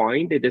your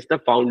point, it is the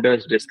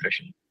founder's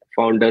discretion,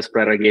 founder's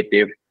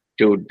prerogative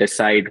to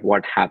decide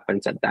what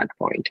happens at that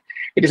point.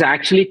 It is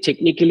actually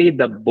technically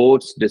the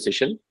board's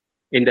decision.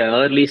 In the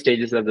early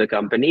stages of the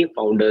company,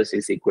 founders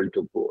is equal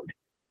to board.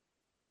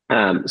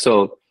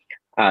 So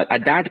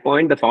at that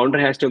point, the founder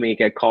has to make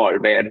a call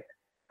where,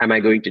 am I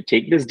going to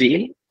take this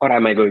deal or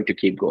am I going to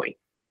keep going?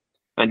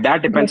 And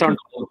that depends on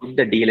how good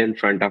the deal in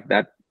front of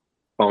that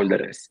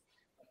founder is.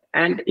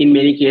 And in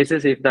many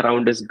cases, if the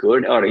round is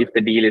good or if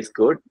the deal is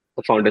good,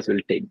 the founders will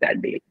take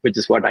that deal, which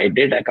is what I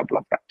did a couple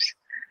of times.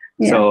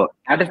 Yeah. So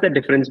that is the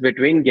difference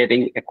between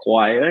getting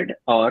acquired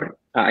or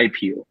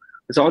IPO.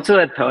 There's also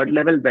a third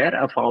level where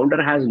a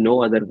founder has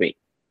no other way.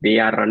 They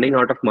are running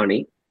out of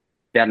money.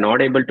 They are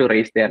not able to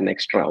raise their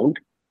next round.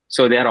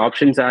 So their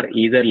options are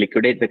either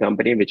liquidate the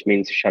company, which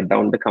means shut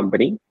down the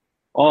company,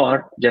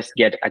 or just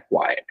get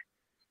acquired.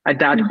 At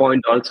that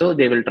point also,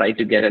 they will try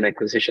to get an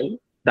acquisition.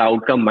 The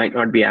outcome might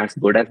not be as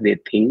good as they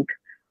think,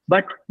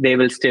 but they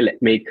will still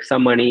make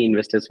some money.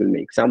 Investors will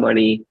make some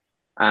money.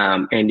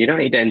 And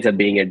it ends up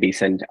being a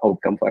decent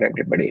outcome for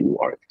everybody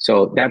involved.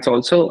 So that's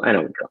also an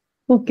outcome.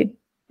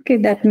 Okay,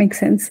 that makes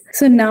sense.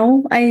 So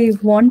now I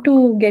want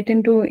to get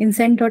into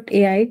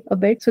Incent.ai a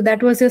bit. So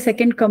that was your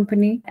second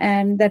company,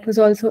 and that was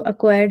also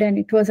acquired, and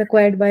it was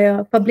acquired by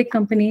a public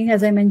company,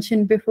 as I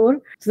mentioned before.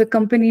 So the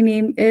company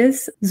name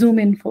is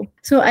ZoomInfo.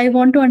 So I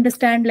want to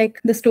understand like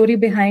the story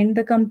behind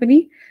the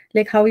company,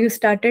 like how you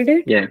started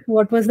it,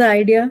 what was the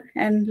idea,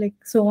 and like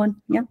so on.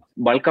 Yeah.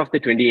 Bulk of the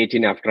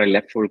 2018 after I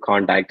left Full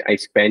Contact, I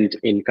spent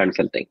in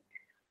consulting.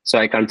 So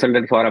I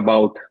consulted for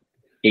about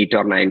 8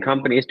 or 9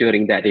 companies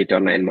during that 8 or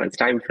 9 months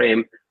time frame.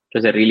 It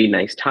was a really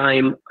nice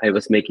time. I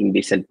was making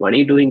decent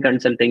money doing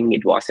consulting.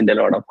 It wasn't a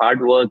lot of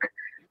hard work.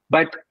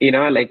 But,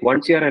 like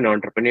once you're an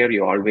entrepreneur,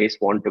 you always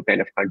want to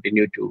kind of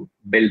continue to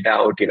build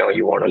out,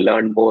 you want to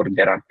learn more.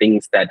 There are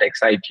things that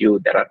excite you.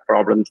 There are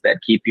problems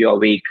that keep you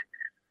awake.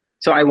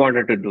 So I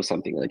wanted to do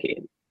something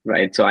again,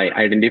 right? So I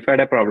identified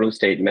a problem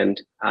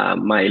statement.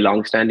 My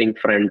longstanding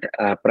friend,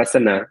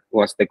 Prasanna,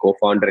 was the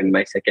co-founder in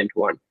my second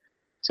one.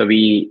 So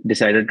we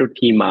decided to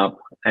team up,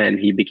 and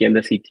he became the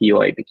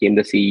CTO. I became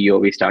the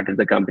CEO. We started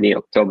the company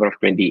October of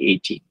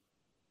 2018.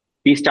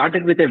 We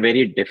started with a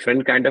very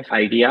different kind of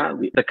idea.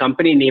 The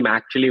company name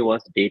actually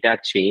was Data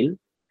Chain.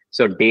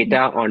 So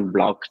data on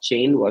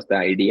blockchain was the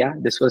idea.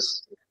 This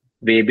was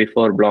way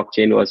before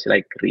blockchain was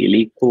like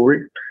really cool.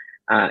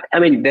 I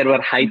mean, there were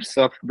hypes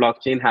of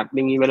blockchain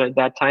happening even at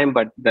that time,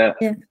 but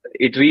Yeah.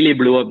 it really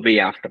blew up way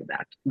after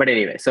that. But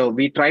anyway, so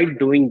we tried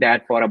doing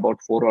that for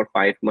about 4 or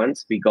 5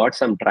 months. We got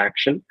some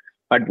traction,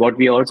 but what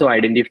we also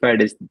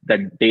identified is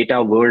the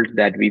data world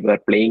that we were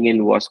playing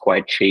in was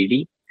quite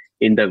shady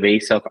in the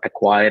ways of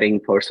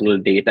acquiring personal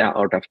data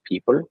out of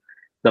people.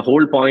 The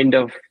whole point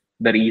of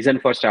the reason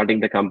for starting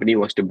the company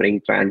was to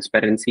bring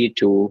transparency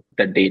to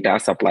the data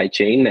supply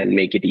chain and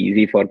make it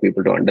easy for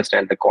people to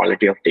understand the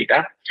quality of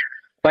data.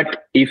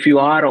 But if you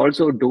are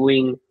also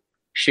doing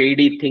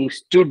shady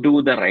things to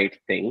do the right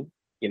thing,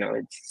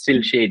 it's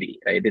still shady,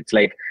 right? It's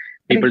like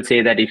people Correct.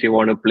 say that if you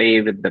want to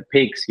play with the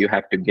pigs, you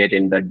have to get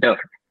in the dirt,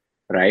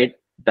 right?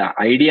 The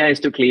idea is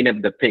to clean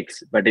up the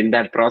pigs, but in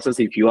that process,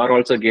 if you are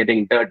also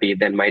getting dirty,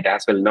 then might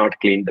as well not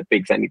clean the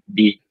pigs and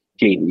be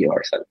clean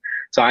yourself.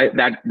 So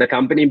that the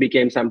company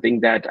became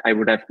something that I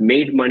would have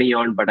made money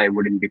on, but I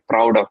wouldn't be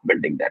proud of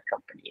building that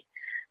company.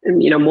 And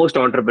most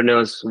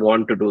entrepreneurs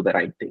want to do the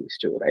right things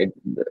too, right?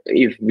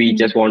 If we Mm.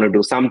 just want to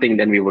do something,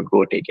 then we would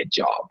go take a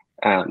job.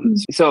 Mm.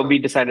 So we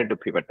decided to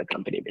pivot the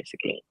company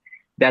basically.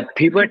 That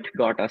pivot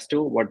got us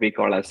to what we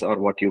call as, or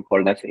what you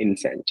called as,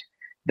 Incent.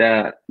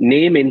 The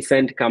name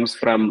Incent comes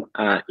from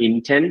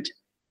intent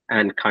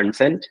and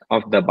consent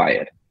of the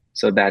buyer.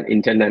 So that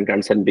intent and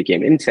consent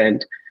became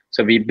Incent.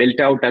 So we built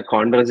out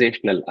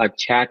a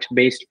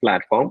chat-based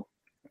platform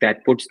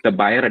that puts the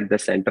buyer at the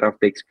center of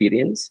the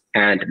experience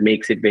and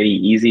makes it very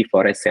easy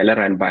for a seller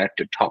and buyer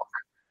to talk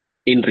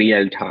in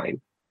real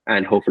time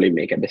and hopefully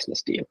make a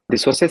business deal.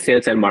 This was a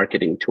sales and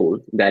marketing tool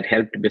that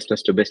helped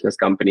business to business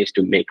companies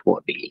to make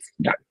more deals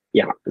done.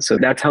 Yeah. So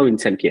that's how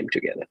Incent came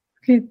together.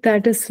 Okay,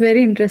 that is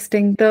very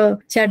interesting. The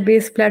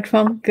chat-based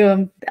platform.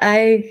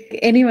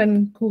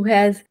 Anyone who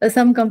has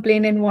some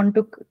complaint and want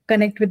to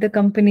connect with the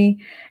company,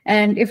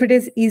 and if it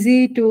is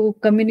easy to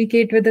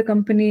communicate with the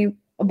company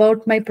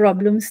about my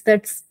problems,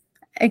 that's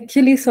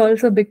actually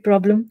solves a big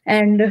problem.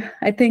 And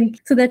I think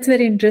so. That's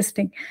very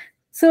interesting.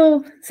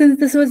 So,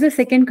 since this was the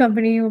second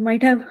company, you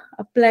might have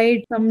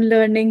applied some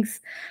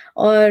learnings,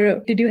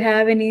 or did you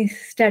have any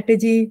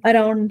strategy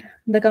around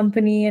the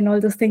company and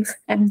all those things?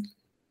 And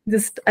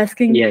just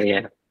asking. Yeah,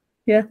 yeah.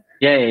 Yeah.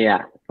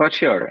 Yeah, for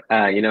sure.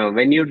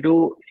 When you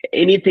do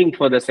anything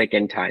for the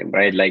second time,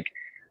 right? Like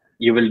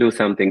you will do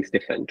some things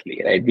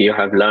differently, right? You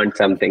have learned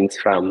some things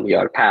from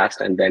your past,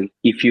 and then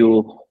if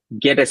you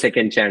get a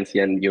second chance,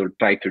 then you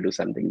try to do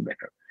something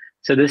better.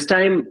 So this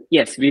time,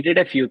 yes, we did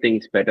a few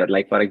things better.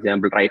 Like for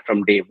example, right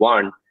from day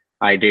one,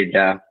 I did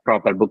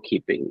proper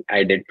bookkeeping.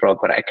 I did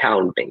proper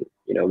accounting.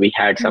 We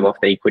had some of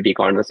the equity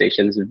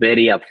conversations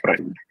very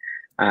upfront.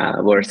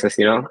 Versus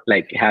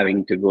like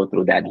having to go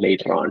through that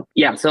later on.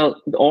 Yeah, so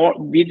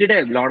we did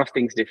a lot of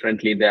things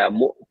differently.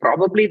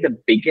 Probably the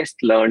biggest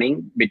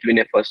learning between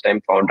a first time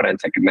founder and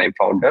second time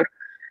founder,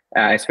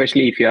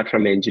 especially if you are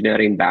from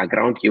engineering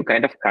background, you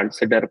kind of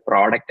consider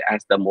product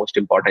as the most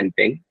important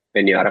thing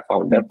when you are a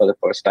founder for the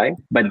first time.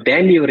 But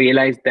then you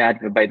realize that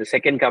by the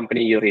second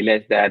company, you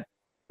realize that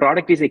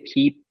product is a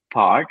key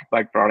part,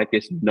 but product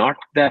is not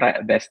the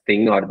best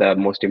thing or the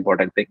most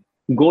important thing.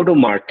 Go to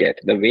market,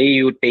 the way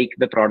you take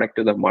the product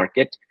to the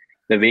market,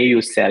 the way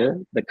you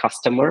sell the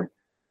customer,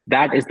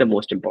 that is the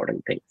most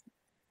important thing.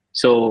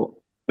 So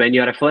when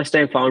you're a first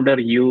time founder,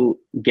 you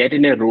get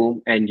in a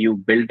room and you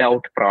build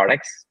out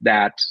products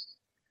that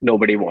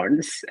nobody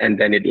wants, and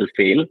then it will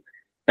fail.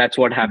 That's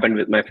what happened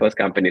with my first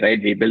company,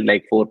 right? We built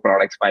like 4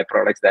 products, 5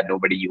 products that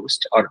nobody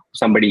used, or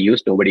somebody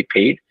used, nobody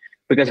paid,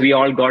 because we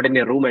all got in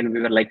a room and we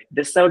were like,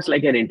 this sounds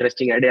like an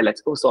interesting idea. Let's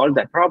go solve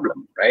that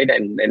problem, right?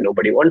 And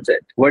nobody wants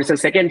it. Whereas the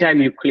second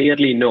time, you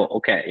clearly know,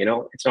 okay,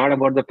 it's not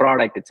about the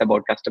product. It's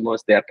about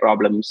customers, their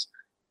problems.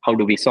 How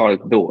do we solve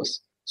those?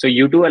 So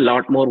you do a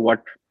lot more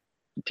what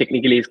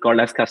technically is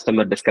called as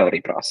customer discovery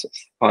process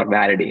or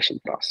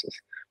validation process.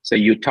 So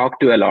you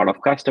talk to a lot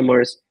of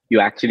customers.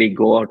 You actually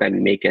go out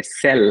and make a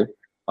sell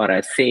or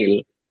a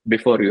sale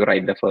before you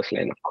write the first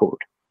line of code.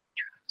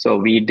 So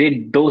we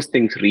did those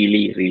things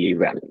really, really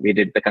well. We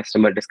did the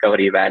customer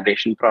discovery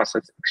validation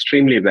process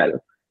extremely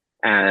well.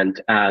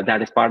 And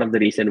that is part of the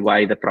reason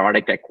why the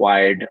product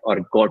acquired or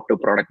got to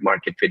product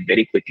market fit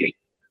very quickly.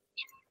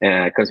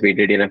 Because we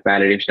did enough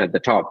validation at the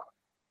top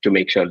to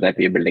make sure that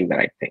we're building the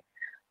right thing.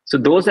 So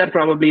those are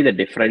probably the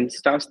different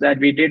stuffs that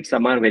we did.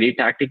 Some are very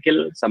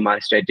tactical, some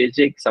are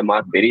strategic, some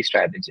are very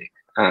strategic.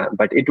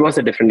 But it was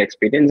a different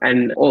experience.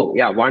 And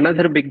one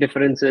other big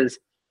difference is,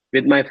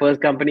 with my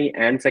first company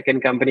and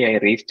second company, I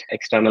reached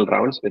external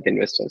rounds with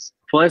investors.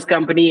 First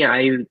company,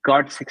 I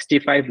got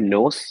 65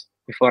 no's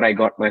before I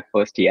got my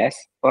first yes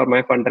for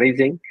my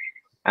fundraising.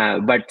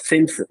 But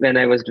since when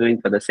I was doing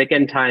for the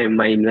second time,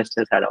 my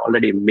investors had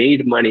already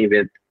made money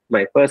with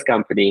my first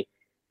company.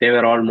 They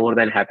were all more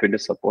than happy to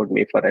support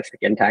me for a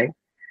second time.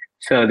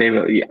 So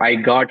I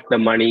got the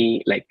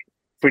money like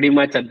pretty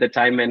much at the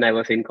time when I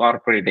was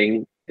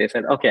incorporating. They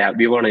said, okay,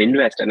 we want to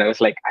invest. And I was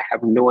like, I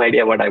have no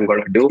idea what I'm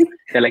going to do.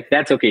 They're like,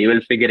 that's okay. You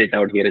will figure it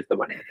out. Here is the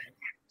money.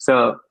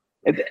 So,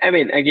 I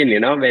mean, again,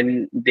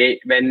 when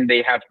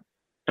they have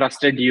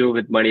trusted you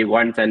with money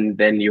once and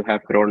then you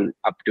have grown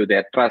up to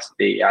their trust,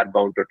 they are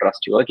bound to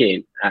trust you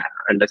again,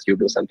 unless you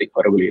do something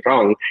horribly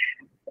wrong.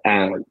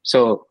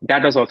 So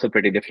that was also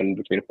pretty different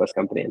between first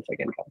company and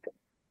second company.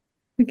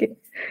 Okay.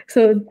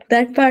 So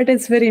that part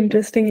is very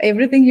interesting.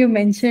 Everything you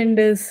mentioned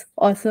is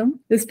awesome,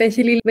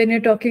 especially when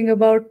you're talking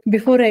about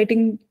before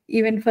writing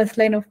even first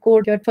line of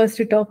code, you're first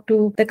to talk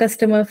to the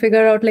customer,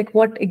 figure out like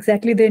what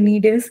exactly their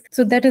need is.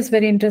 So that is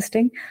very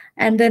interesting.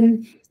 And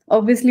then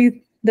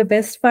obviously the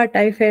best part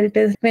I felt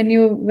is when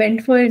you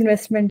went for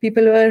investment,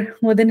 people were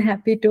more than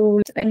happy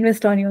to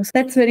invest on you. So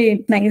that's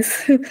very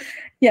nice.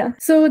 Yeah.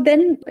 So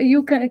then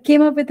you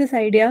came up with this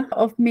idea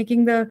of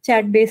making the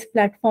chat-based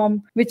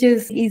platform, which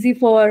is easy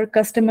for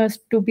customers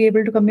to be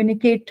able to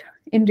communicate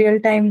in real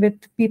time with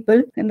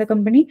people in the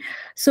company.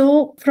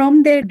 So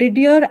from there, did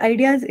your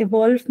ideas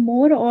evolve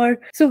more? Or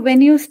so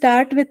when you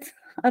start with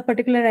a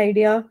particular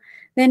idea,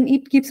 then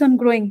it keeps on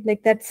growing.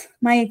 Like that's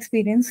my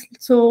experience.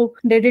 So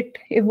did it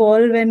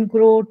evolve and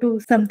grow to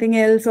something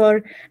else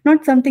or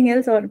not something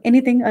else or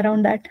anything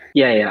around that?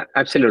 Yeah,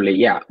 absolutely.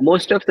 Yeah.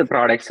 Most of the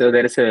products, so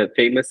there is a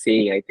famous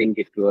saying, I think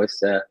it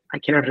was, I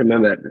cannot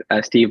remember,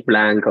 Steve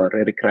Blank or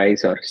Eric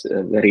Rice or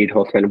Reid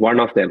Hoffman,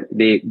 one of them,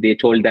 they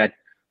told that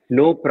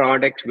no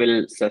product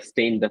will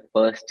sustain the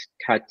first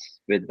touch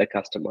with the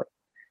customer,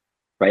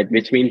 right?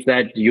 Which means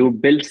that you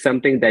built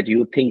something that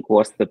you think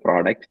was the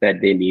product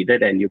that they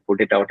needed and you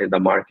put it out in the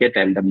market.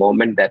 And the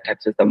moment that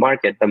touches the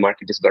market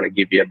is going to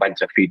give you a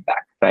bunch of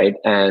feedback, right?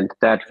 And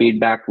that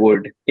feedback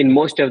would, in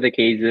most of the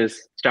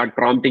cases, start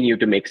prompting you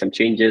to make some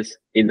changes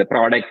in the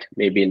product,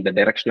 maybe in the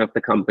direction of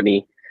the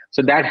company.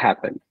 So that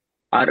happened.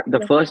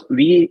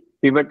 We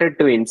pivoted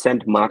to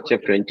Incent March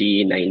of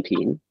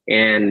 2019,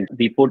 and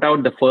we put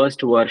out the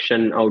first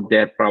version out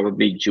there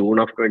probably June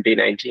of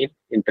 2019,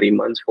 in 3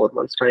 months, 4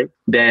 months time.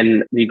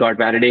 Then we got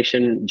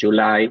validation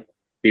July.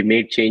 We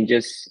made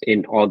changes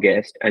in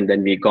August, and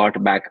then we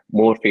got back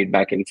more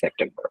feedback in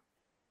September.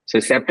 So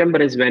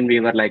September is when we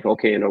were like,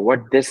 okay,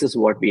 this is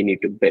what we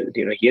need to build.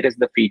 Here is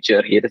the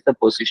feature, here is the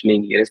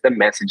positioning, here is the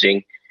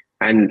messaging.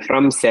 And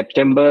from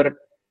September,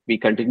 we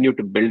continued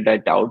to build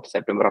that out.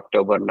 September,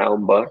 October,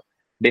 November,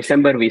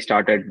 December, we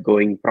started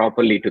going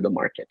properly to the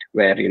market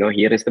where,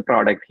 here is the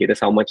product, here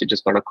is how much it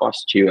is going to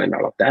cost you and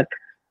all of that.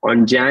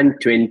 On Jan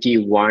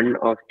 21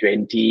 of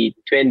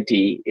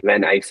 2020,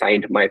 when I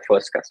signed my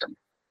first customer.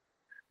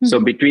 Mm-hmm. So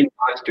between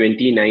March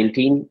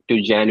 2019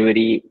 to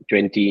January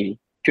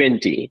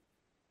 2020,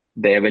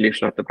 the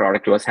evolution of the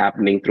product was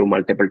happening through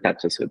multiple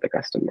touches with the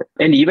customer.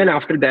 And even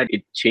after that,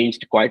 it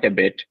changed quite a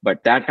bit.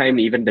 But that time,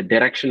 even the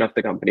direction of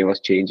the company was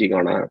changing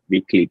on a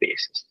weekly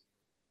basis.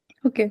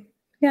 Okay.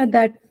 Yeah,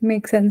 that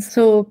makes sense.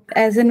 So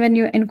as in when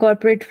you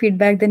incorporate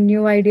feedback, then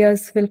new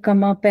ideas will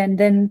come up and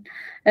then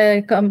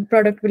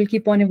product will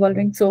keep on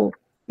evolving. So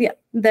yeah,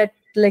 that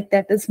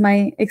is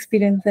my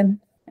experience and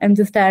I'm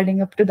just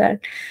adding up to that.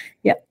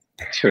 Yeah.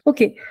 Sure.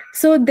 Okay.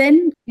 So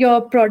then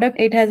your product,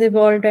 it has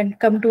evolved and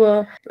come to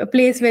a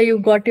place where you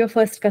got your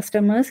first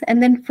customers.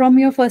 And then from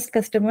your first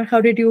customer,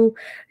 how did you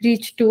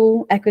reach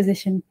to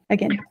acquisition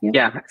again?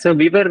 Yeah. So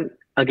we were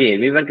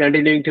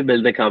continuing to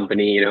build the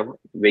company,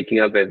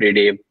 waking up every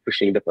day,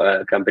 pushing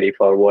the company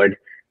forward.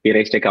 We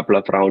raised a couple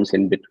of rounds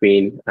in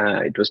between.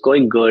 It was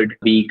going good.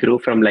 We grew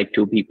from like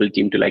 2-people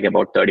team to like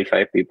about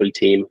 35-people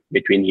team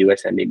between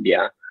US and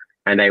India.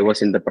 And I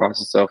was in the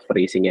process of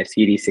raising a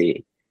Series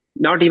A.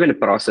 Not even a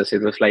process.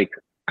 It was like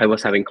I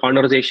was having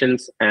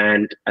conversations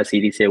and a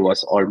Series A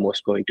was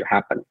almost going to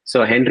happen.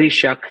 So Henry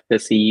Schuck, the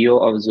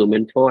CEO of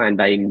ZoomInfo, and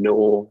I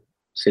know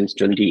since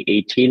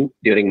 2018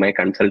 during my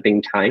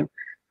consulting time,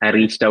 I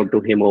reached out to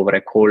him over a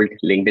cold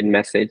LinkedIn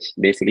message.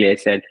 Basically, I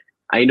said,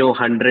 I know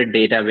 100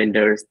 data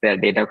vendors, their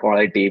data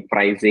quality,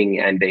 pricing,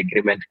 and the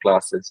agreement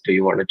clauses. Do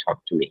you want to talk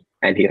to me?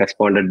 And he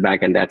responded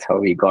back, and that's how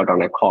we got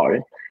on a call.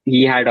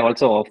 He had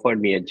also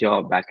offered me a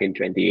job back in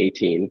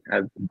 2018,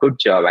 a good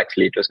job,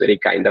 actually. It was very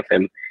kind of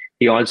him.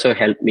 He also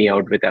helped me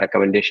out with a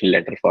recommendation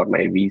letter for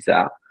my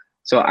visa.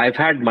 So I've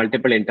had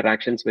multiple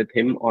interactions with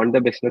him on the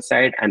business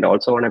side and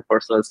also on a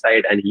personal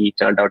side. And he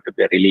turned out to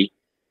be a really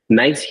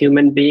nice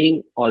human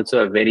being,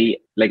 also a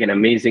very an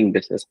amazing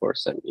business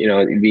person.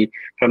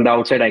 From the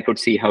outside, I could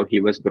see how he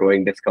was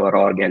growing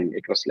Discover.org, and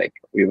it was like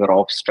we were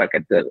awestruck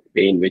at the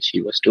way in which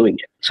he was doing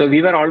it. So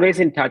we were always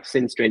in touch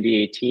since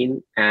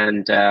 2018,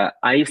 and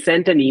I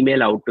sent an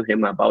email out to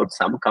him about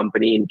some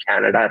company in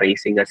Canada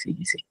raising a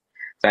Series A.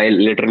 So I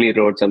literally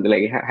wrote something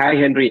like, "Hi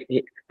Henry,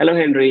 hello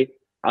Henry,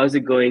 how's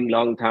it going?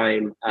 Long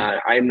time.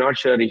 I'm not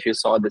sure if you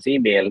saw this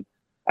email."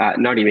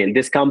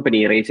 This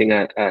company raising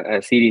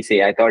a Series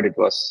A. I thought it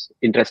was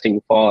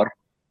interesting for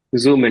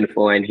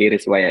ZoomInfo, and here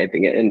is why I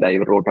think, and I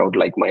wrote out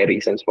like my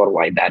reasons for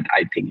why that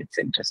I think it's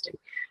interesting.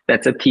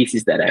 That's a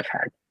thesis that I've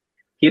had.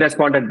 He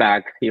responded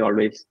back. He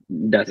always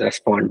does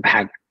respond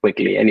back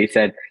quickly. And he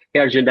said, "Hey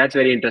Arjun, that's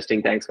very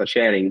interesting. Thanks for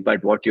sharing.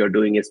 But what you're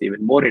doing is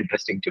even more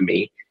interesting to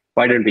me.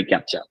 Why don't we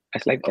catch up?" I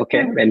was like,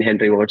 okay, when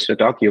Henry wants to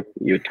talk,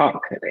 you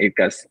talk,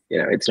 because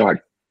it's not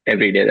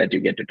every day that you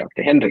get to talk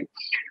to Henry.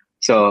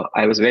 So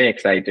I was very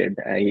excited.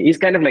 He's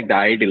kind of like the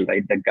ideal,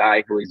 right? The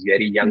guy who is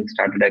very young, Mm.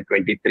 started at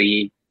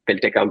 23,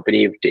 built a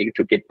company,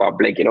 took it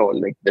public,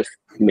 like this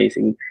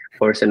amazing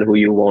person who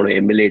you want to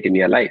emulate in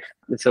your life.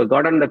 So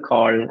got on the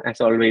call,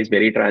 as always,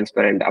 very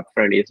transparent,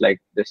 upfront. He's like,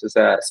 this is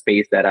a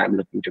space that I'm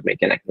looking to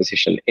make an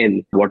acquisition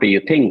in. What do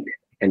you think?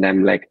 And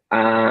I'm like,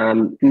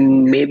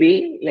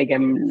 maybe, like,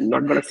 I'm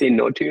not going to say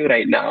no to you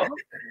right now.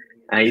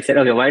 He said,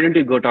 okay, why don't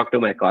you go talk to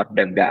my corp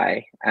dev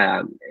guy?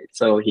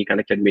 So he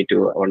connected me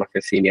to one of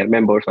his senior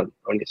members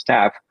on his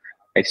staff.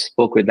 I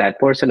spoke with that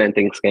person and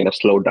things kind of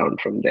slowed down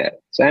from there.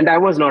 So, and I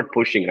was not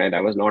pushing, right?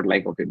 I was not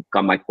like, okay,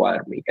 come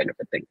acquire me kind of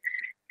a thing.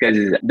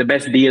 Because the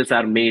best deals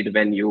are made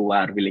when you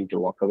are willing to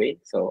walk away.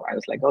 So I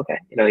was like, okay,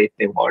 if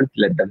they want,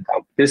 let them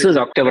come. This was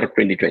October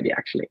 2020,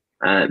 actually.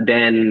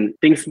 Then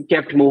things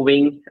kept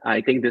moving.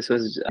 I think this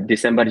was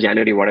December,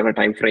 January, whatever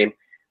time frame.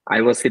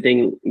 I was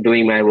sitting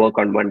doing my work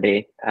on one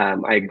day.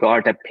 I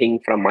got a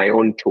ping from my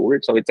own tool.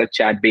 So it's a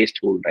chat-based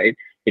tool, right?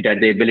 It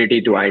had the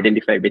ability to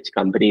identify which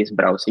company is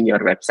browsing your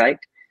website.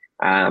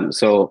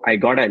 So I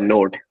got a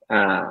note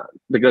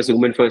because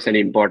ZoomInfo is an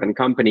important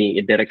company.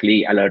 It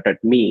directly alerted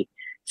me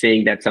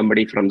saying that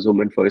somebody from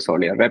ZoomInfo is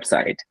on your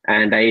website.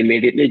 And I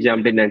immediately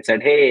jumped in and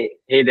said, hey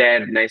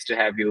there, nice to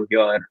have you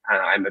here.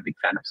 I'm a big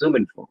fan of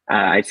ZoomInfo.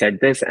 I said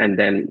this, and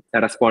then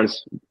the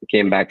response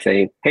came back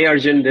saying, hey,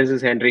 Arjun, this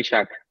is Henry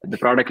Shuck. The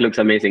product looks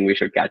amazing. We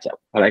should catch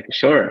up. I'm like,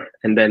 sure.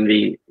 And then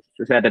we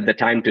set at the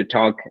time to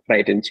talk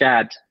right in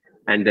chat.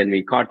 And then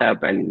we caught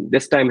up. And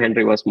this time,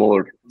 Henry was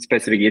more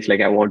specific. He's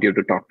like, I want you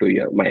to talk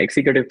to my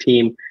executive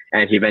team.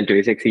 And he went to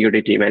his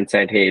executive team and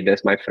said, hey,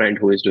 there's my friend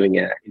who is doing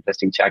an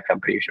interesting chat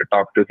company. You should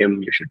talk to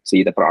him. You should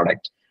see the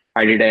product.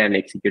 I did an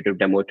executive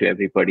demo to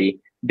everybody.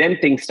 Then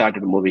things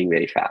started moving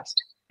very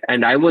fast.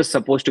 And I was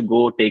supposed to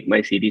go take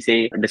my Series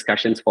A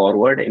discussions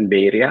forward in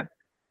Bay Area.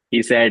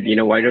 He said,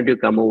 why don't you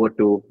come over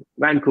to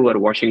Vancouver,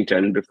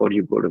 Washington before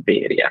you go to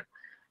Bay Area?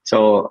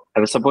 So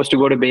I was supposed to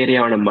go to Bay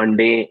Area on a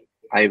Monday.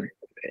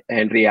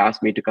 Henry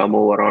asked me to come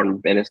over on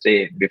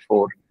Wednesday.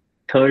 Before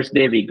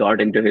Thursday, we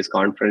got into his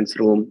conference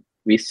room.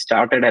 We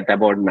started at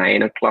about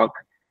 9 o'clock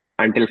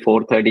until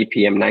 4:30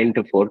 p.m. 9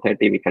 to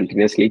 4:30, we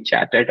continuously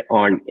chatted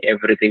on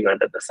everything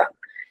under the sun,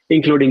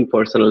 including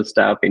personal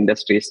stuff,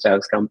 industry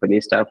stuff,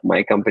 company stuff,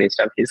 my company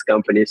stuff, his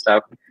company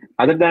stuff.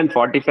 Other than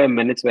 45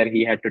 minutes where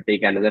he had to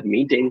take another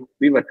meeting,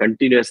 we were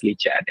continuously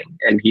chatting,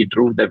 and he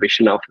drew the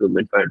vision of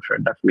ZoomInfo in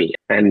front of me.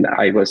 And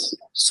I was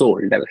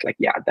sold. I was like,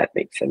 yeah, that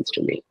makes sense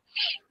to me.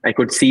 I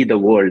could see the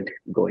world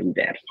going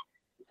there.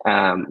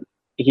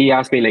 He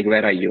asked me, like,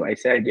 where are you? I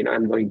said,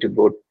 I'm going to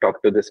go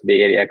talk to this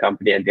Bay Area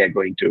company, and they're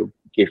going to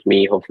give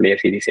me hopefully a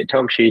Series A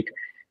term sheet.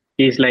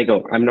 He's like,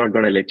 oh, I'm not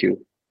going to let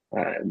you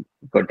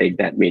go take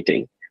that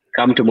meeting.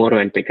 Come tomorrow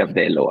and pick up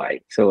the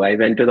LOI. So I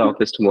went to the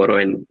office tomorrow,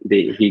 and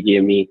he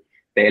gave me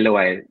the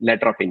LOI,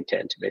 letter of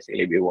intent.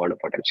 Basically, we want to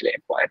potentially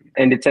acquire.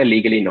 And it's a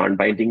legally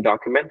non-binding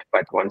document,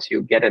 but once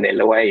you get an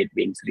LOI, it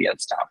means real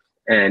stuff.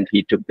 And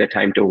he took the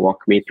time to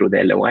walk me through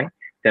the LOI.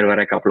 There were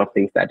a couple of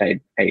things that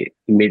I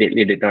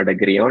immediately did not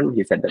agree on.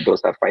 He said that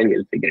those are fine,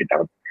 we'll figure it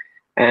out.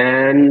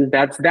 And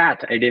that's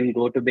that. I didn't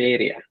go to Bay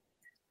Area.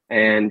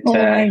 And Oh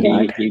my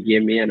God. he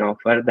gave me an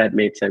offer that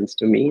made sense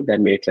to me,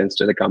 that made sense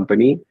to the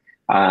company.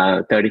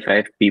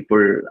 35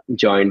 people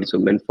joined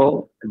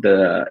ZoomInfo.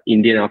 The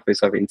Indian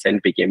office of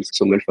Incent became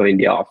ZoomInfo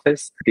India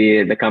office.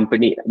 The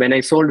company, when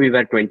I sold, we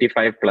were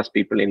 25 plus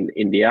people in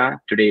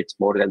India. Today, it's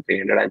more than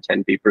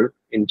 310 people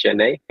in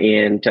Chennai.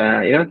 And,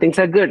 things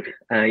are good.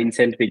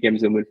 Incent became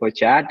ZoomInfo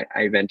Chat.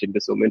 I went into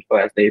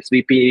ZoomInfo as the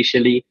SVP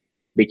initially,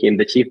 became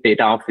the chief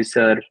data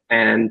officer,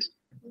 and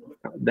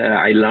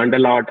I learned a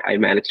lot. I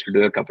managed to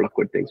do a couple of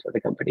good things for the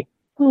company.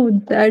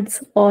 Oh,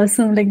 that's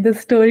awesome. Like the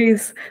story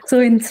is so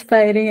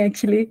inspiring,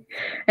 actually.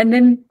 And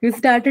then you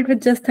started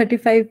with just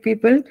 35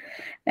 people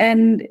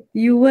and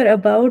you were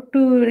about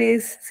to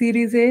raise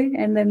Series A,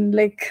 and then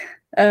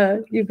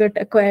you got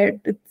acquired.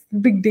 It's a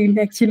big deal,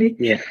 actually.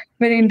 Yeah.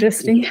 Very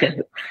interesting.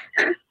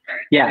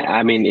 Yeah,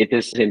 I mean, it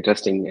is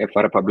interesting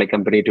for a public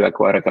company to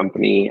acquire a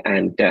company.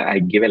 And I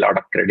give a lot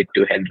of credit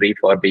to Henry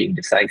for being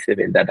decisive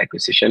in that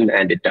acquisition.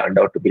 And it turned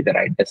out to be the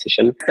right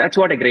decision. That's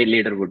what a great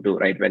leader would do,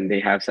 right? When they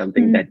have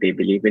something that they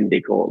believe in,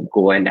 they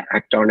go and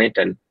act on it.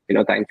 And,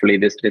 thankfully,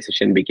 this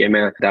decision became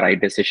the right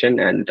decision.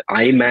 And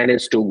I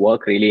managed to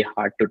work really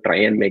hard to try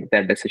and make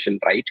that decision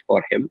right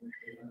for him.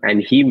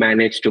 And he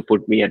managed to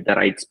put me at the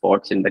right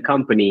spots in the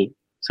company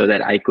so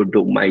that I could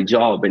do my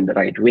job in the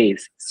right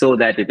ways, so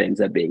that it ends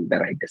up being the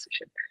right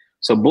decision.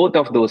 So both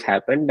of those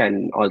happened,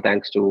 and all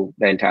thanks to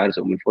the entire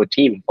ZoomInfo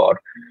team.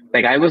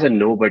 I was a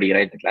nobody,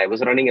 right? I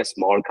was running a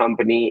small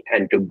company,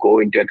 and to go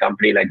into a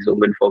company like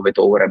ZoomInfo with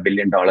over $1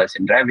 billion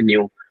in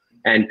revenue,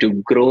 and to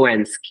grow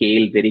and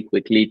scale very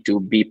quickly to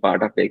be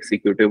part of the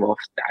executive of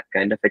that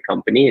kind of a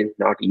company is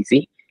not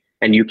easy.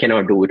 And you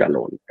cannot do it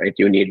alone, right?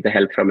 You need the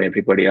help from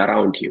everybody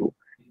around you.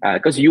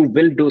 Because you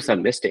will do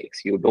some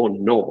mistakes. You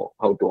don't know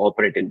how to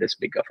operate in this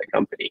big of a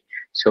company.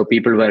 So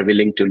people were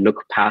willing to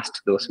look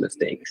past those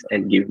mistakes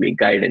and give me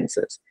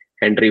guidances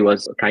Henry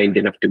was kind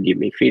enough to give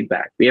me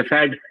feedback.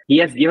 He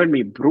has given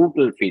me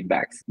brutal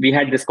feedbacks. We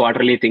had this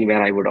quarterly thing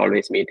where I would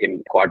always meet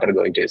him quarter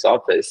going to his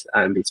office,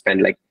 and we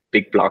spend like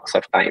big blocks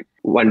of time.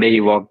 One day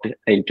he walked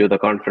into the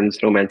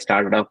conference room and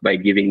started off by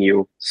giving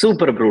you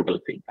super brutal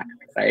feedback,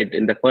 right?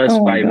 In the first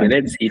Oh my five God.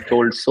 minutes, he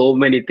told so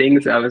many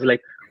things. I was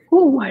like,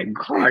 oh my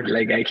God,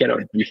 like I cannot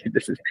believe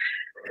this is.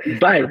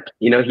 But,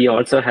 he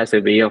also has a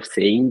way of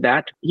saying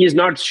that he's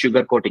not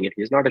sugarcoating it.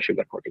 He's not a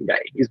sugarcoating guy.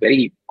 He's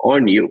very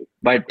on you,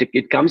 but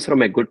it comes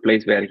from a good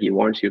place where he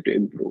wants you to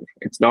improve.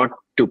 It's not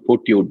to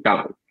put you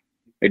down.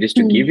 It is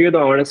to give you the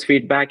honest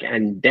feedback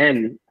and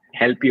then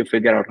help you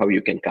figure out how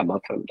you can come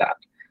up from that.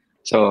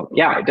 So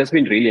yeah, it has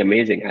been really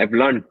amazing. I've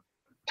learned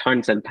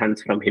tons and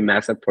tons from him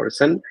as a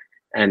person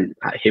and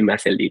him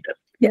as a leader.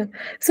 Yeah.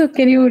 So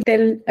can you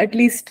tell at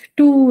least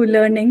two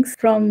learnings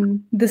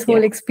from this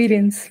whole Yeah.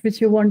 experience which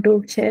you want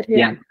to share?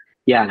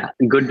 Yeah.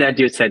 Good that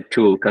you said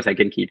two, because I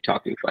can keep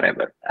talking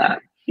forever. Yeah.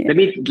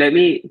 Let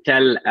me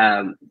tell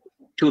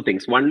two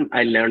things. One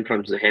I learned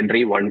from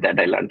Henry. One that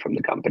I learned from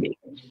the company.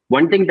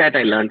 One thing that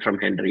I learned from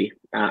Henry.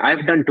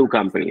 I've done two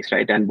companies,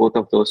 right, and both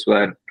of those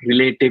were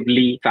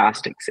relatively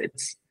fast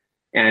exits.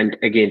 And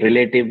again,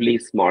 relatively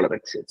smaller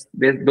exits.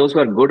 Those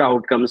were good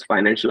outcomes,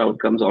 financial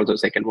outcomes. Also,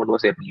 second one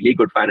was a really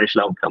good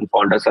financial outcome.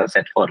 Founders are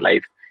set for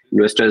life.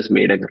 Investors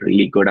made a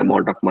really good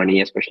amount of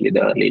money, especially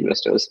the early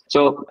investors.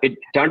 So it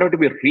turned out to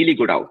be a really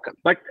good outcome.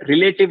 But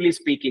relatively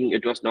speaking,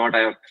 it was not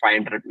a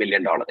 $500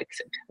 million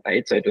exit,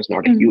 right? So it was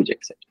not a huge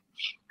exit.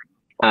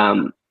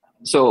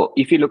 So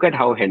if you look at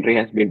how Henry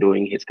has been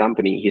doing his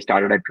company, he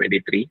started at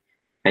 23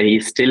 and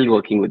he's still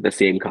working with the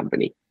same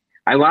company.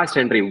 I've asked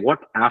Henry, what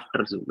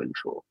after Zoom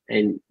Info?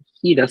 And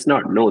he does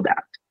not know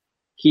that.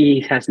 He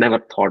has never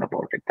thought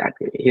about it that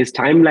way. His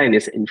timeline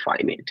is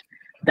infinite.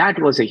 That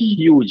was a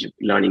huge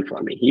learning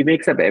for me. He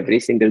wakes up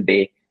every single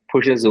day,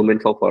 pushes Zoom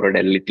Info forward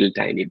a little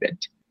tiny bit.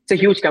 It's a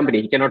huge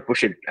company. He cannot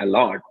push it a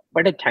lot,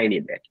 but a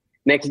tiny bit.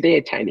 Next day,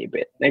 a tiny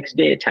bit. Next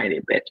day, a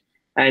tiny bit.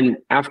 And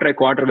after a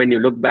quarter, when you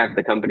look back,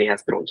 the company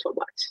has grown so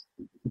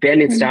much. Then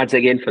it starts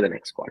again for the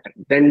next quarter,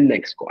 then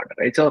next quarter,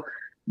 right? So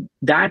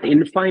that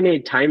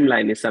infinite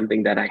timeline is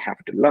something that I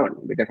have to learn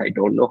because I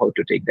don't know how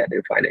to take that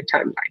infinite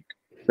timeline.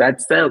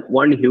 That's the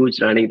one huge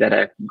learning that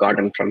I've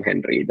gotten from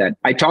Henry, that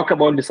I talk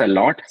about this a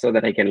lot so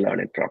that I can learn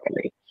it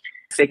properly.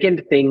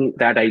 Second thing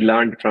that I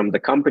learned from the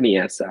company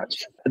as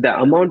such, the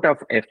amount of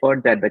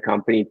effort that the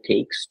company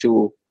takes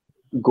to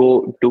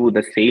go do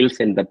the sales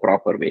in the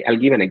proper way. I'll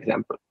give an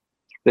example.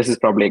 This is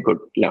probably a good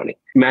learning.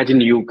 Imagine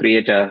you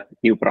create a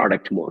new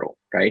product tomorrow,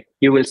 right?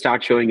 You will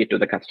start showing it to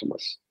the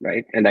customers,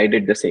 right? And I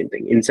did the same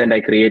thing. Instant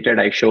I created,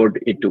 I showed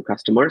it to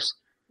customers.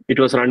 It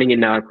was running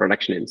in our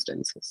production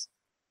instances.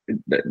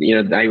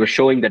 I was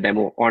showing the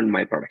demo on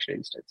my production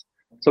instance.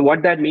 So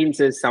what that means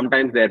is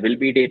sometimes there will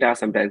be data,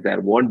 sometimes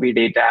there won't be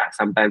data,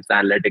 sometimes the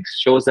analytics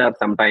shows up,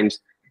 sometimes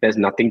there's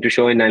nothing to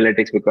show in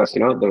analytics because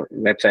the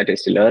website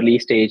is still early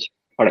stage,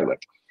 whatever.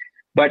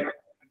 But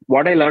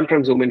what I learned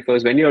from Zoom Info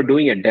is when you're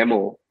doing a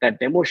demo, that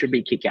demo should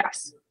be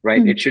kick-ass,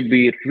 right? It should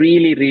be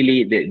really,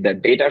 really, the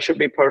data should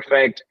be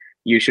perfect.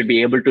 You should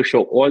be able to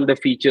show all the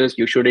features.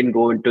 You shouldn't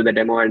go into the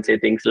demo and say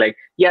things like,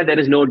 yeah, there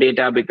is no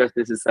data because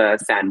this is a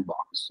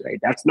sandbox, right?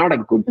 That's not a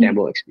good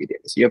demo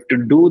experience. You have to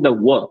do the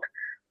work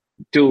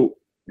to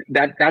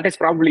that is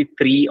probably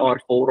 3 or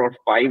 4 or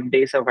 5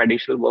 days of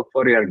additional work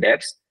for your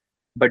devs,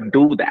 but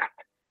do that,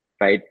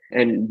 right?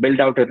 And build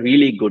out a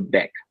really good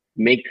deck.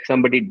 Make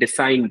somebody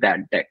design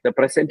that deck. The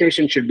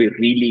presentation should be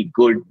really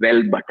good,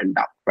 well buttoned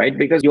up, right?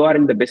 Because you are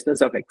in the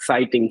business of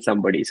exciting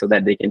somebody so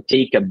that they can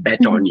take a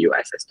bet on you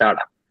as a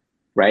startup,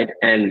 right?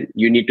 And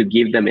you need to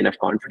give them enough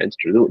confidence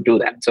to do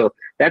that. So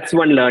that's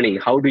one learning.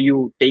 How do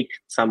you take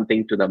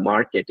something to the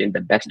market in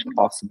the best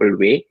possible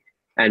way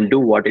and do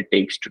what it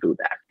takes to do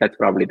that? That's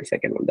probably the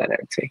second one that I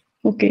would say.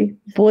 Okay,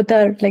 both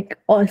are like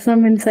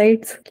awesome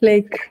insights.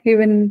 Like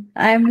even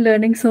I'm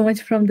learning so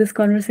much from this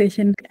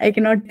conversation. I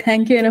cannot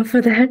thank you enough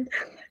for that.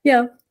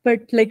 Yeah,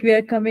 but like we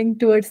are coming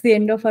towards the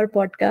end of our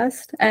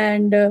podcast,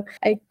 and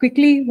I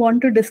quickly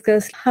want to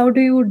discuss how do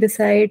you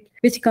decide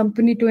which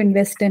company to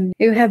invest in?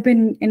 You have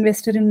been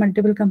invested in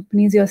multiple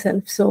companies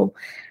yourself. So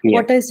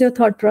what is your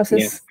thought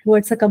process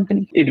towards a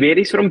company? It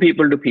varies from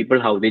people to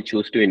people how they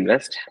choose to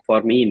invest.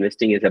 For me,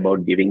 investing is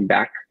about giving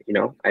back.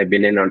 I've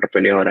been an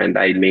entrepreneur and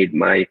I made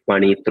my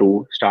money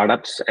through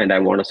startups and I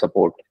want to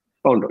support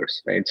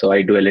founders, right? So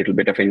I do a little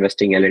bit of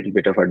investing, a little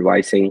bit of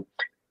advising.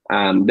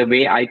 The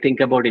way I think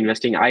about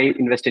investing, I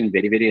invest in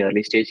very, very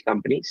early stage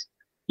companies.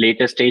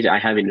 Later stage, I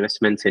have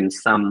investments in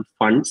some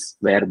funds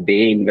where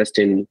they invest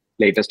in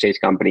later stage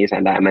companies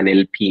and I'm an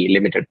LP,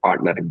 limited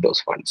partner in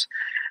those funds.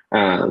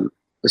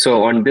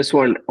 So on this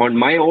one, on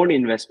my own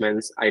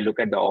investments, I look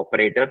at the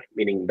operator,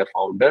 meaning the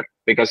founder,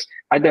 because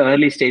at the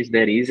early stage,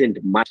 there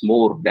isn't much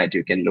more that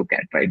you can look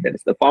at, right? There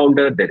is the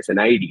founder, there is an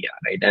idea,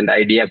 right? And the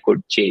idea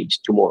could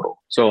change tomorrow.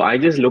 So I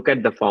just look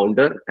at the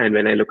founder. And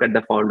when I look at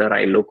the founder,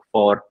 I look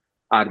for,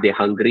 are they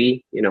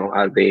hungry?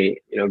 Are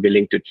they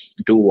willing to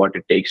do what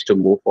it takes to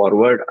move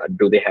forward?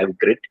 Do they have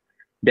grit?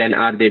 then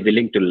are they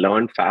willing to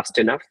learn fast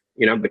enough?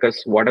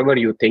 Because whatever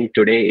you think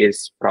today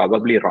is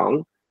probably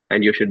wrong,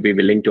 and you should be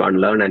willing to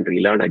unlearn and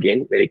relearn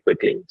again very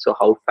quickly. So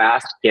how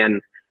fast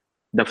can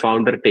the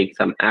founder take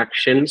some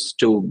actions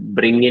to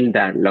bring in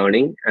that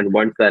learning, and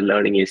once that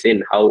learning is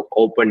in, how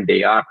open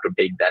they are to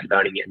take that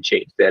learning and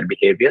change their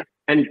behavior?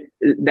 And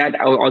that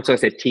also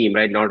as a team,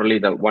 right? Not only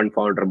the one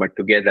founder, but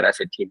together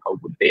as a team, how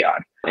good they are.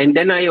 And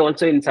then I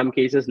also in some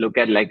cases look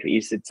at, like,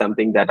 is it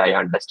something that I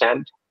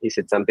understand? Is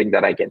it something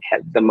that I can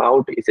help them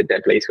out? Is it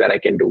a place where I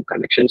can do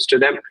connections to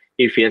them?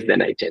 If yes,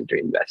 then I tend to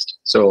invest.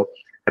 So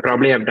I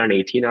probably have done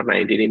 18 or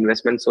 19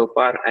 investments so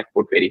far. I've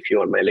put very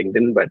few on my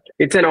LinkedIn, but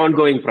it's an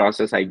ongoing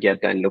process. I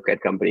get and look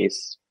at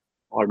companies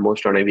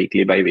almost on a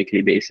weekly,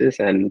 bi-weekly basis,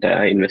 and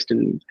invest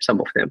in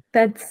some of them.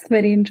 That's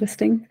very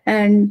interesting.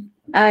 And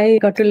I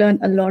got to learn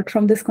a lot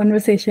from this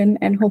conversation,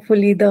 and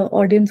hopefully the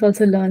audience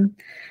also learn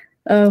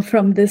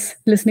from this,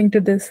 listening to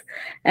this.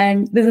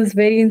 And this is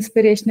very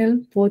inspirational,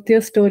 both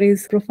your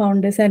stories,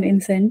 profoundness and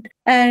insight.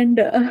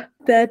 And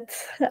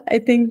that's, I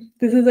think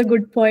this is a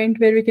good point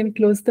where we can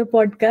close the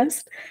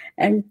podcast.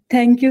 And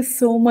thank you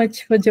so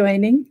much for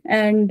joining.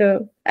 And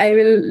I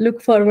will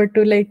look forward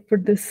to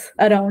put this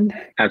around.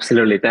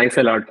 Absolutely. Thanks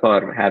a lot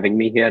for having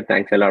me here.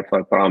 Thanks a lot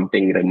for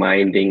prompting,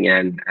 reminding,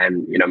 and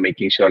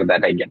making sure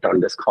that I get on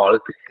this call.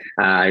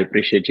 I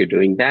appreciate you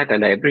doing that,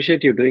 and I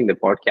appreciate you doing the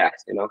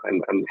podcast.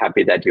 I'm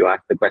happy that you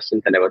asked the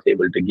questions and I was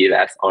able to give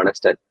as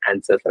honest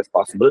answers as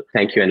possible.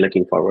 Thank you, and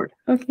looking forward.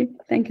 Okay.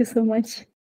 Thank you so much.